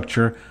a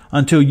structure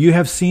until you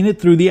have seen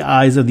it through the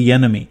eyes of the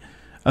enemy.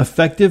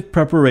 Effective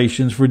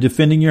preparations for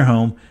defending your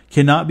home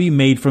cannot be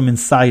made from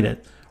inside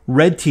it.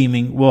 Red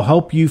teaming will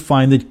help you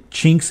find the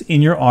chinks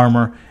in your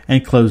armor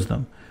and close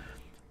them.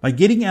 By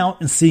getting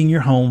out and seeing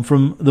your home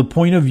from the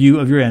point of view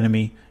of your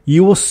enemy,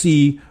 you will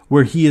see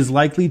where he is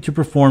likely to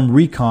perform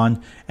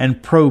recon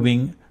and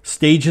probing,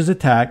 stage his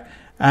attack,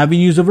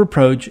 avenues of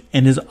approach,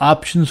 and his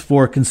options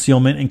for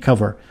concealment and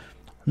cover.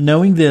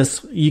 Knowing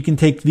this, you can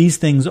take these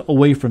things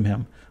away from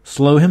him,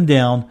 slow him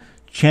down,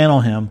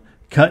 channel him,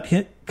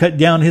 cut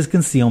down his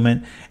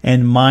concealment,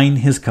 and mine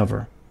his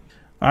cover.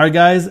 All right,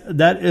 guys,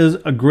 that is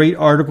a great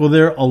article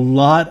there. A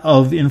lot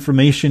of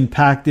information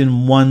packed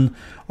in one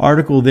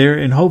article there,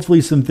 and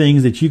hopefully some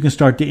things that you can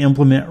start to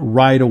implement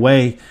right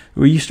away,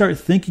 where you start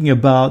thinking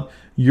about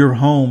your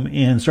home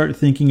and start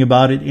thinking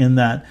about it in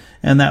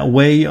that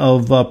way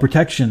of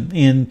protection.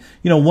 And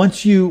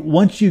once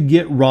you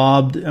get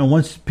robbed and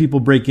once people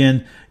break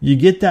in, you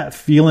get that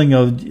feeling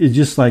of, it's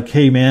just like,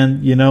 hey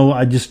man,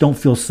 I just don't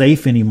feel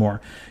safe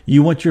anymore.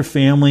 You want your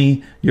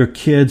family, your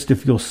kids to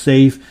feel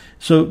safe.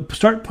 So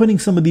start putting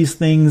some of these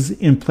things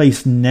in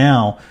place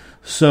now.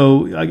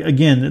 So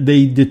again,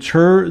 they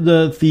deter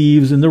the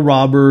thieves and the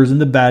robbers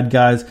and the bad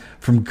guys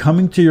from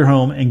coming to your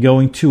home and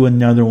going to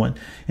another one.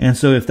 And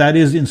so if that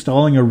is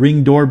installing a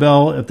Ring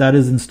doorbell, if that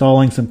is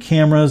installing some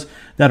cameras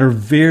that are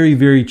very,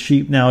 very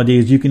cheap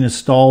nowadays, you can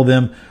install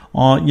them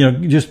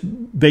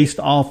just based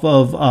off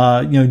of,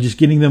 just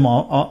getting them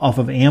off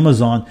of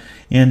Amazon,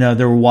 and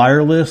they're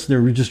wireless.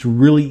 They're just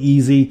really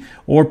easy,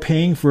 or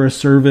paying for a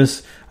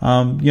service,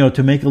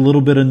 to make a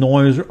little bit of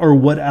noise or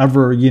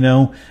whatever,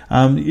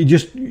 you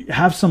just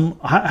have some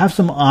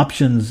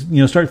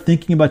options, start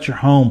thinking about your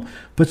home,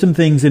 put some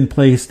things in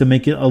place to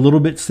make it a little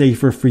bit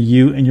safer for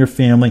you and your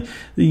family.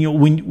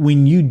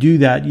 When you do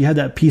that, you have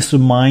that peace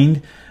of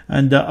mind.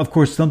 And of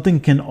course,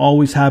 something can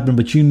always happen,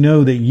 but you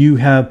know that you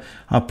have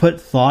put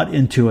thought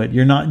into it.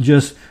 You're not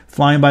just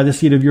flying by the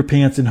seat of your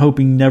pants and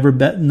hoping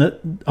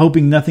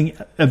nothing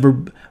ever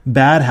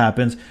bad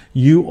happens.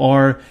 You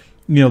are,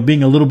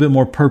 being a little bit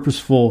more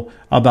purposeful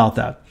about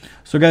that.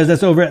 So guys,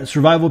 that's over at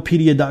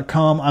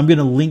survivalpedia.com. I'm going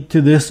to link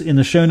to this in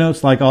the show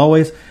notes, like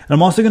always. And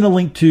I'm also going to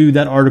link to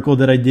that article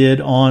that I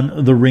did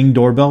on the Ring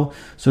doorbell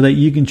so that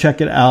you can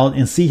check it out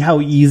and see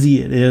how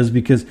easy it is,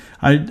 because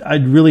I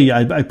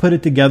put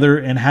it together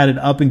and had it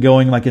up and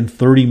going like in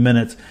 30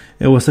 minutes.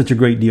 It was such a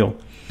great deal.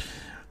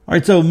 All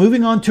right, so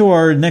moving on to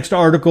our next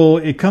article.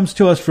 It comes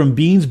to us from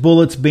Beans,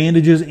 Bullets,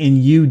 Bandages, and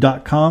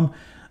You.com.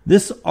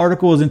 This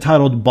article is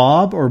entitled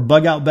Bob or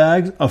Bug Out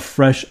Bags, A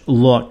Fresh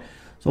Look.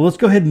 So let's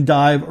go ahead and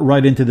dive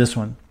right into this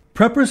one.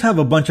 Preppers have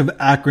a bunch of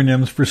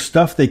acronyms for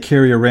stuff they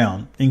carry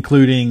around,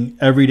 including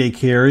Everyday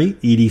Carry,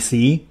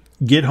 EDC,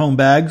 Get Home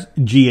Bags,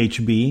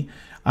 GHB,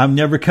 I'm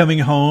Never Coming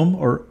Home,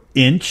 or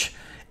INCH,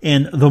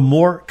 and the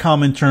more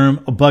common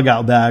term, a Bug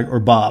Out Bag, or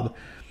Bob.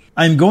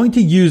 I'm going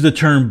to use the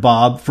term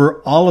Bob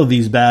for all of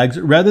these bags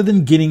rather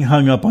than getting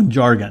hung up on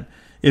jargon.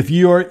 If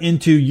you are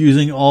into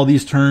using all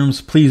these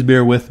terms, please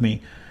bear with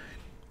me.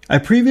 I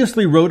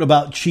previously wrote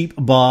about cheap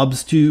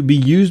bobs to be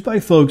used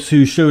by folks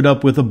who showed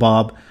up with a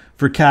bob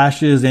for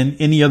caches and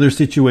any other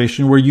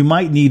situation where you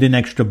might need an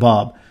extra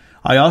bob.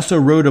 I also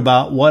wrote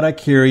about what I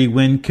carry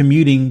when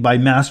commuting by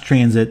mass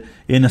transit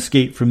in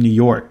Escape from New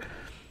York.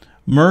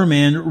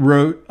 Merman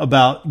wrote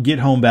about get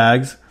home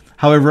bags.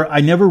 However, I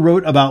never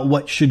wrote about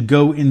what should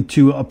go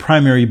into a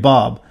primary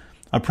bob.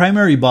 A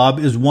primary bob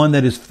is one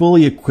that is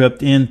fully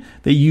equipped and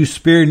that you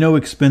spare no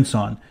expense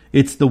on.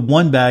 It's the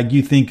one bag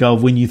you think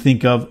of when you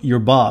think of your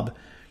bob.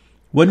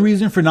 One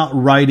reason for not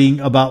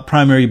writing about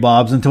primary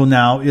bobs until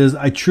now is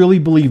I truly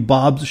believe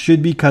bobs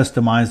should be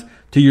customized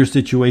to your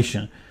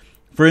situation.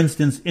 For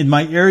instance, in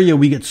my area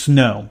we get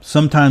snow,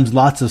 sometimes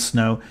lots of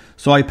snow,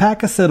 so I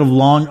pack a set of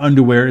long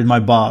underwear in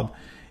my bob.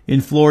 In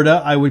Florida,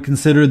 I would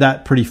consider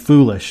that pretty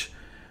foolish.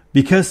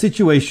 Because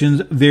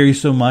situations vary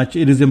so much,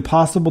 it is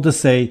impossible to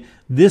say,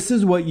 this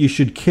is what you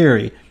should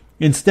carry.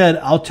 Instead,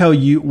 I'll tell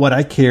you what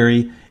I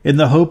carry in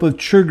the hope of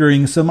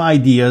triggering some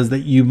ideas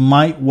that you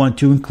might want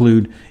to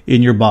include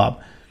in your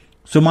bob.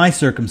 So my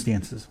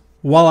circumstances.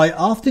 While I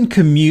often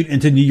commute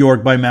into New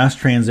York by mass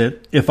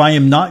transit, if I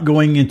am not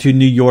going into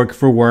New York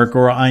for work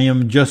or I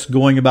am just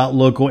going about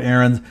local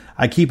errands,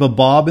 I keep a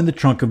bob in the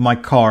trunk of my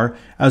car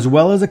as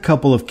well as a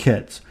couple of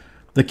kits.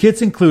 The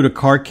kits include a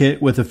car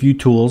kit with a few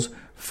tools,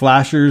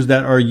 flashers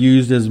that are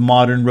used as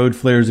modern road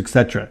flares,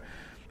 etc.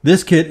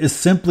 This kit is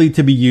simply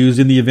to be used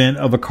in the event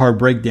of a car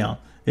breakdown.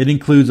 It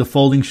includes a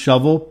folding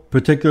shovel,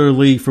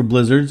 particularly for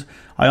blizzards.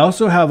 I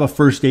also have a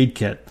first aid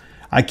kit.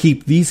 I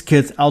keep these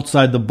kits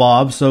outside the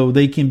bob so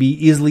they can be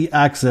easily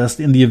accessed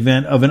in the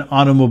event of an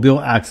automobile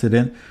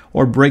accident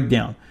or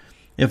breakdown.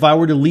 If I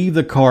were to leave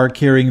the car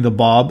carrying the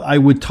bob, I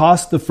would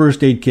toss the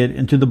first aid kit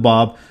into the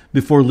bob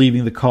before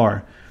leaving the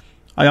car.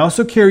 I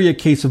also carry a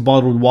case of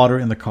bottled water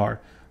in the car.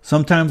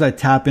 Sometimes I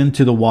tap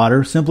into the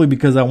water simply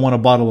because I want a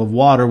bottle of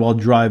water while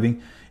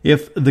driving.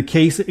 If the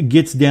case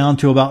gets down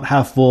to about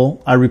half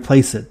full, I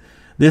replace it.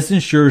 This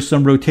ensures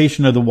some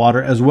rotation of the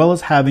water as well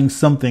as having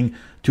something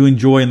to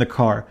enjoy in the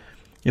car.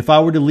 If I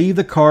were to leave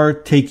the car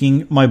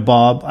taking my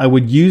bob, I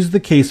would use the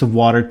case of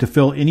water to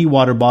fill any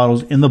water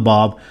bottles in the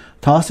bob,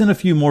 toss in a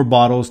few more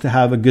bottles to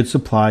have a good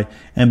supply,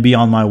 and be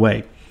on my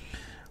way.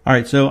 All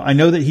right, so I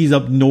know that he's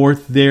up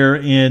north there,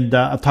 and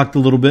I've talked a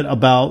little bit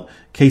about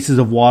cases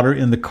of water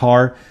in the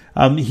car.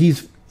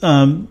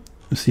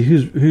 Let's see,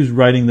 who's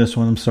writing this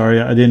one? I'm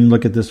sorry, I didn't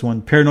look at this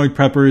one. Paranoid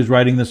Prepper is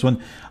writing this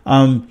one.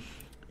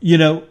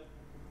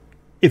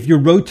 If you're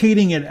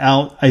rotating it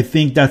out, I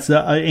think that's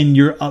and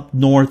you're up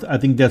north, I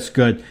think that's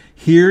good.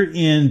 Here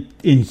in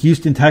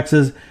Houston,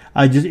 Texas,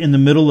 I just in the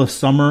middle of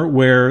summer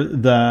where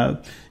the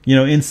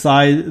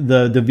inside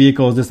the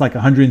vehicle is just like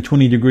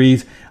 120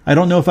 degrees. I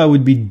don't know if I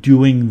would be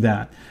doing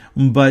that.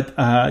 But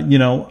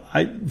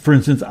for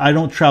instance, I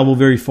don't travel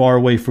very far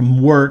away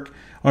from work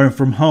or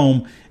from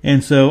home,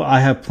 and so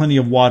I have plenty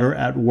of water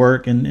at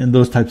work and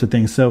those types of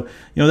things. So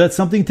that's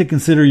something to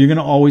consider. You're going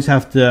to always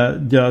have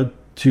to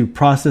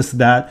process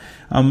that.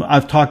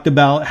 I've talked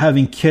about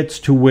having kits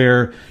to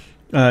where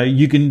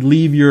you can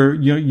leave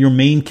your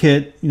main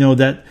kit,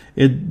 that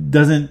it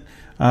doesn't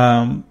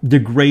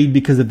degrade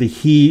because of the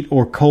heat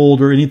or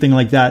cold or anything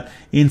like that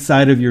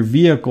inside of your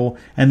vehicle,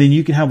 and then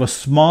you can have a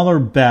smaller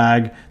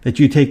bag that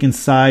you take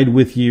inside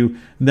with you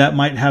that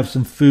might have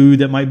some food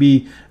that might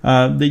be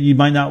that you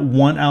might not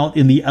want out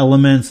in the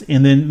elements,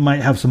 and then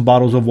might have some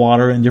bottles of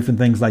water and different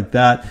things like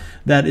that.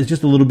 That is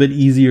just a little bit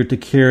easier to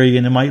carry,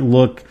 and it might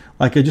look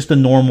like just a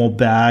normal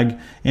bag.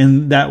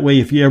 And that way,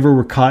 if you ever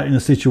were caught in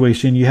a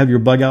situation, you have your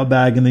bug out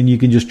bag, and then you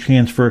can just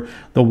transfer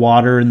the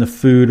water and the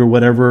food or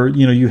whatever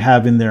you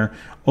have in there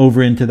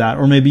over into that.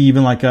 Or maybe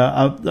even like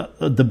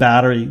the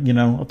battery.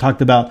 I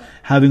talked about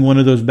having one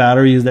of those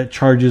batteries that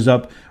charges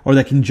up or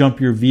that can jump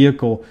your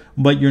vehicle,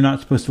 but you're not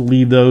supposed to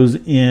leave those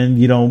in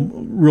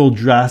real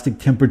drastic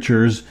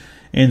temperatures.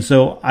 And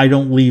so I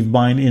don't leave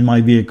mine in my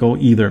vehicle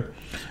either.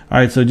 All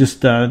right, so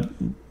just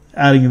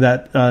adding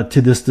that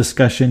to this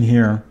discussion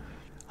here.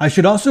 I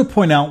should also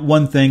point out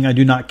one thing I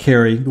do not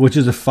carry, which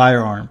is a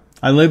firearm.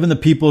 I live in the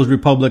People's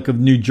Republic of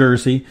New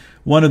Jersey,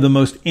 one of the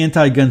most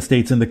anti-gun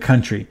states in the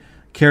country.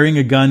 Carrying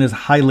a gun is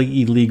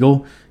highly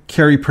illegal.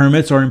 Carry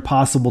permits are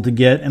impossible to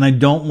get, and I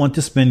don't want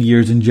to spend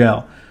years in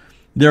jail.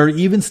 There are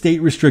even state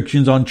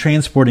restrictions on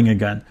transporting a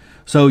gun,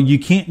 so you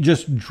can't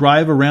just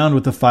drive around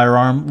with a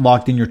firearm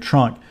locked in your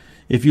trunk.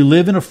 If you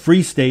live in a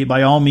free state,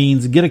 by all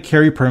means, get a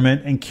carry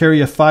permit and carry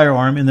a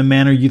firearm in the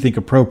manner you think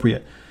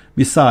appropriate.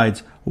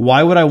 Besides,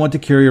 why would I want to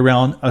carry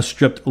around a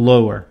stripped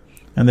lower?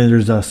 And then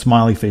there's a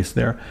smiley face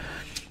there.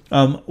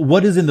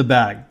 What is in the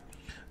bag?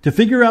 To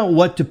figure out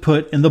what to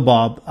put in the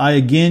bob, I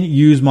again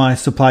use my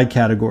supply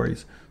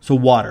categories. So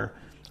water.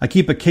 I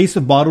keep a case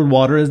of bottled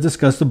water as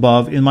discussed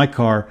above in my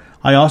car.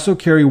 I also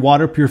carry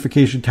water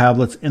purification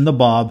tablets in the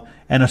bob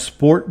and a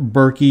Sport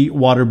Berkey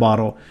water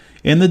bottle.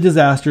 In the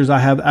disasters I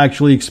have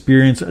actually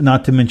experienced,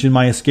 not to mention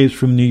my escapes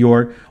from New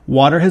York,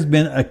 water has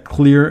been a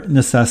clear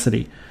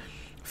necessity.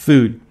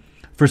 Food.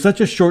 For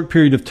such a short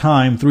period of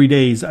time, 3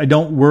 days, I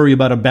don't worry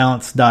about a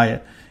balanced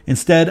diet.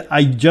 Instead,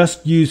 I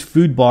just use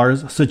food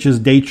bars such as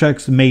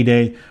Daytrex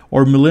Mayday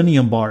or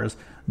Millennium bars.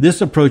 This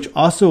approach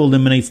also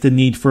eliminates the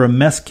need for a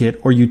mess kit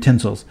or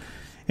utensils.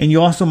 And you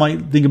also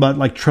might think about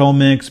like trail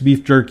mix,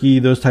 beef jerky,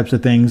 those types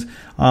of things.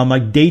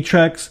 Like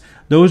Daytrex,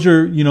 those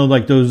are,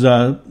 like those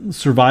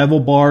survival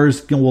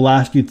bars will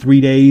last you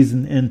 3 days,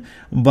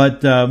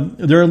 but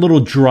they're a little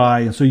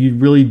dry, so you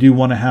really do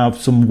want to have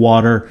some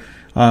water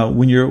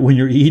when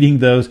you're eating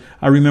those.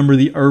 I remember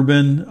the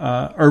Urban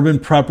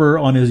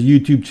Prepper on his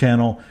YouTube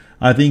channel.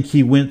 I think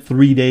he went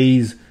 3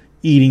 days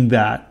eating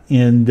that,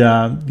 and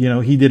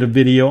he did a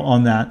video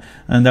on that,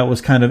 and that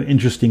was kind of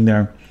interesting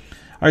there.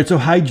 All right, so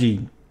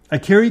hygiene. I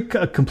carry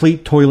a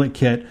complete toilet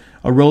kit,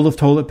 a roll of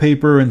toilet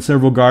paper, and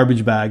several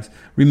garbage bags.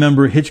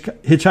 Remember,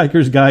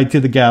 Hitchhiker's Guide to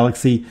the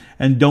Galaxy,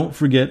 and don't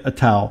forget a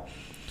towel.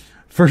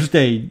 First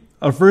aid.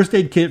 A first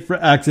aid kit for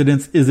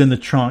accidents is in the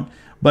trunk,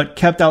 but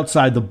kept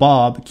outside the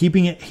bob,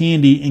 keeping it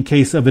handy in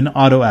case of an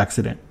auto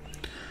accident.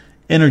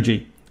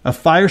 Energy. A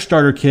fire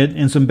starter kit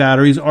and some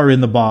batteries are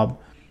in the bob.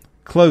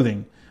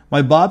 Clothing.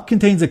 My bob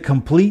contains a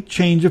complete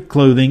change of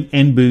clothing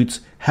and boots,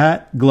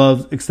 hat,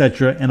 gloves,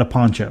 etc., and a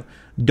poncho.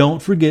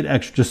 Don't forget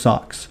extra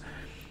socks.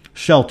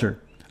 Shelter.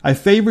 I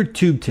favor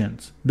tube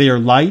tents. They are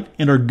light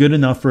and are good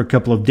enough for a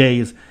couple of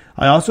days.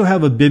 I also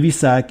have a bivy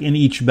sack in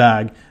each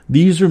bag.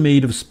 These are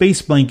made of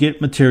space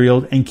blanket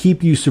material and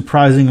keep you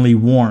surprisingly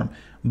warm.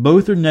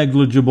 Both are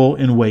negligible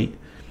in weight.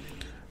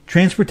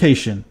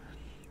 Transportation.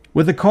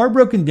 With a car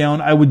broken down,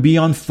 I would be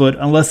on foot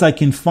unless I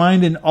can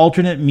find an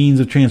alternate means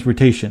of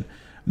transportation.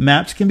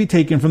 Maps can be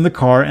taken from the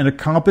car, and a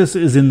compass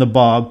is in the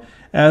bob,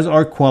 as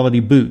are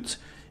quality boots.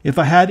 If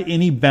I had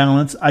any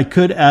balance, I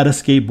could add a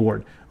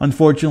skateboard.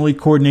 Unfortunately,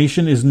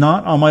 coordination is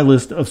not on my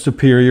list of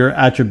superior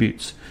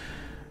attributes.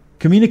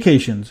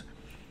 Communications.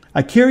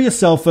 I carry a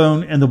cell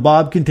phone, and the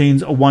bob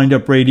contains a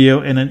wind-up radio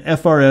and an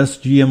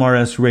FRS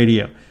GMRS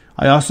radio.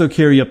 I also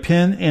carry a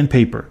pen and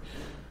paper.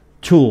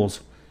 Tools.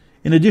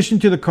 In addition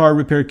to the car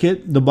repair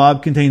kit, the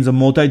bob contains a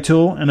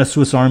multi-tool and a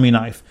Swiss Army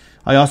knife.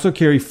 I also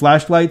carry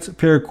flashlights,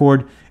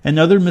 paracord, and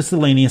other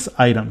miscellaneous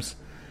items.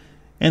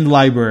 And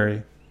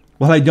library.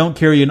 While I don't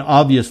carry an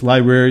obvious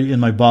library in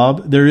my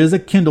bob, there is a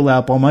Kindle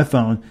app on my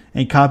phone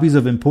and copies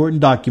of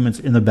important documents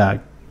in the bag.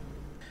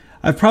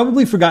 I've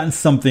probably forgotten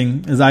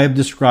something as I have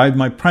described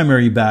my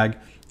primary bag.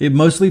 It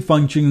mostly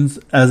functions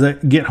as a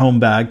get-home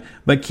bag,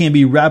 but can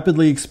be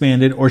rapidly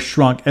expanded or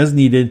shrunk as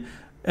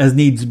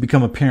needs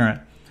become apparent.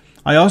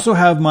 I also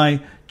have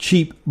my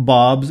cheap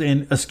bobs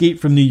and escape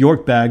from New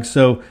York bags,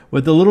 so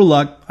with a little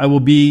luck, I will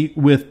be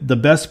with the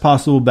best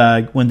possible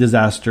bag when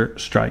disaster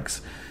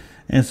strikes.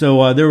 And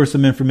so there was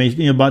some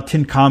information, about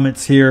 10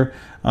 comments here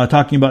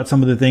talking about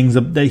some of the things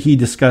that he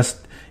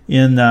discussed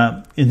in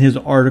his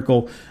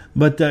article.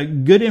 But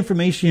good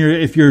information here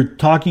if you're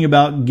talking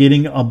about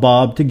getting a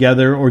bob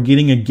together or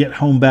getting a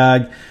get-home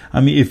bag.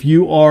 I mean, if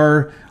you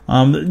are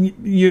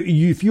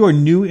if you are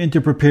new into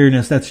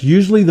preparedness, that's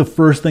usually the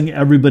first thing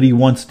everybody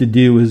wants to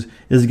do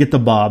is get the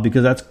bob,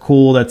 because that's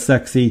cool, that's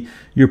sexy.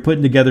 You're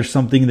putting together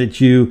something that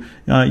you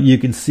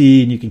can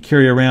see and you can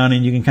carry around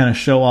and you can kind of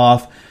show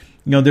off.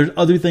 There's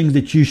other things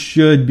that you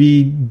should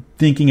be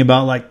thinking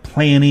about, like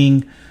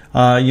planning,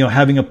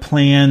 having a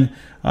plan,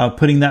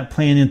 putting that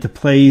plan into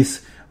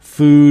place,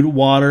 food,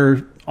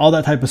 water, all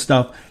that type of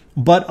stuff.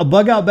 But a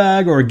bug out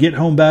bag or a get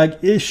home bag,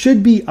 it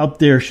should be up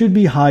there, should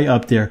be high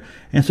up there.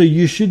 And so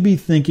you should be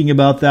thinking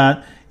about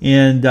that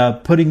and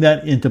putting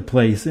that into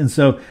place. And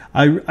so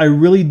I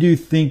really do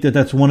think that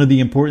that's one of the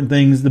important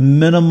things. The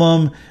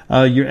minimum,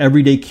 your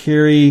everyday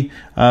carry,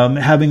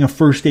 having a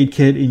first aid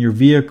kit in your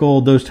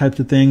vehicle, those types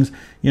of things,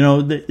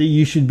 that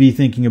you should be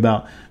thinking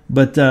about.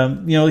 But,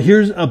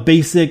 here's a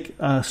basic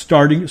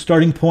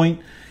starting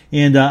point.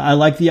 And I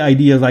like the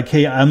idea of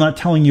hey, I'm not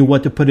telling you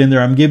what to put in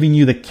there. I'm giving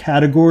you the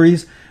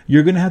categories.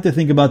 You're going to have to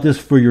think about this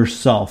for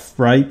yourself,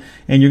 right?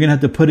 And you're going to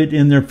have to put it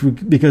in there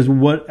because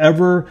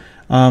whatever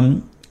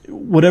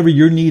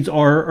your needs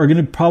are going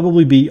to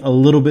probably be a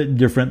little bit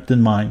different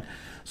than mine.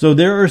 So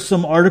there are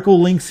some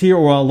article links here,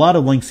 or a lot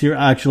of links here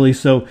actually.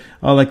 So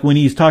like when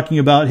he's talking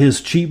about his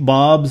cheap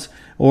bobs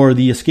or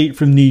the Escape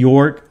from New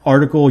York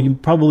article, you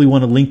probably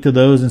want to link to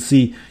those and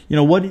see,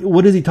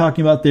 what is he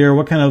talking about there?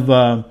 What kind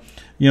of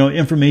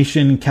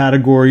information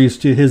categories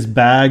to his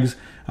bags,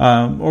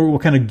 or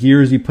what kind of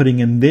gear is he putting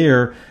in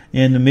there,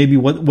 and maybe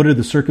what are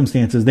the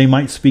circumstances? They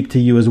might speak to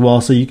you as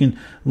well. So you can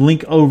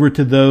link over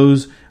to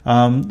those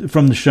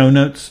from the show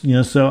notes.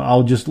 So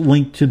I'll just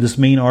link to this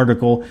main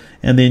article,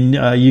 and then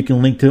you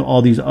can link to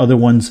all these other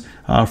ones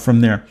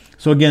from there.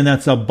 So again,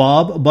 that's a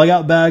Bob Bug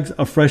Out Bags,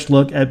 a fresh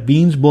look at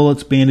beans,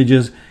 bullets,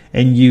 bandages,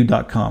 and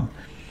you.com.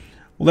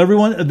 Well,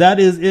 everyone, that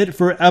is it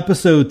for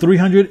episode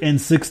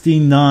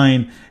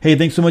 369. Hey,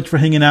 thanks so much for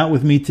hanging out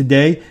with me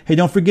today. Hey,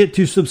 don't forget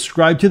to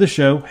subscribe to the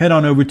show. Head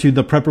on over to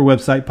the Prepper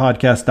Website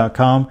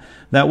Podcast.com.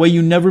 That way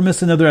you never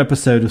miss another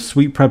episode of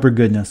Sweet Prepper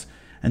Goodness.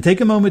 And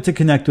take a moment to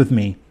connect with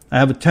me. I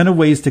have a ton of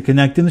ways to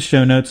connect in the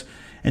show notes.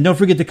 And don't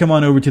forget to come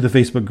on over to the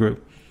Facebook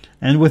group.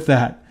 And with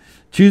that,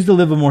 choose to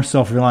live a more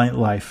self-reliant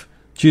life.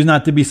 Choose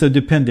not to be so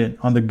dependent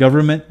on the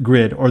government,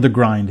 grid, or the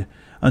grind.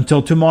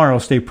 Until tomorrow,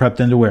 stay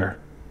prepped and aware.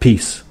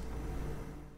 Peace.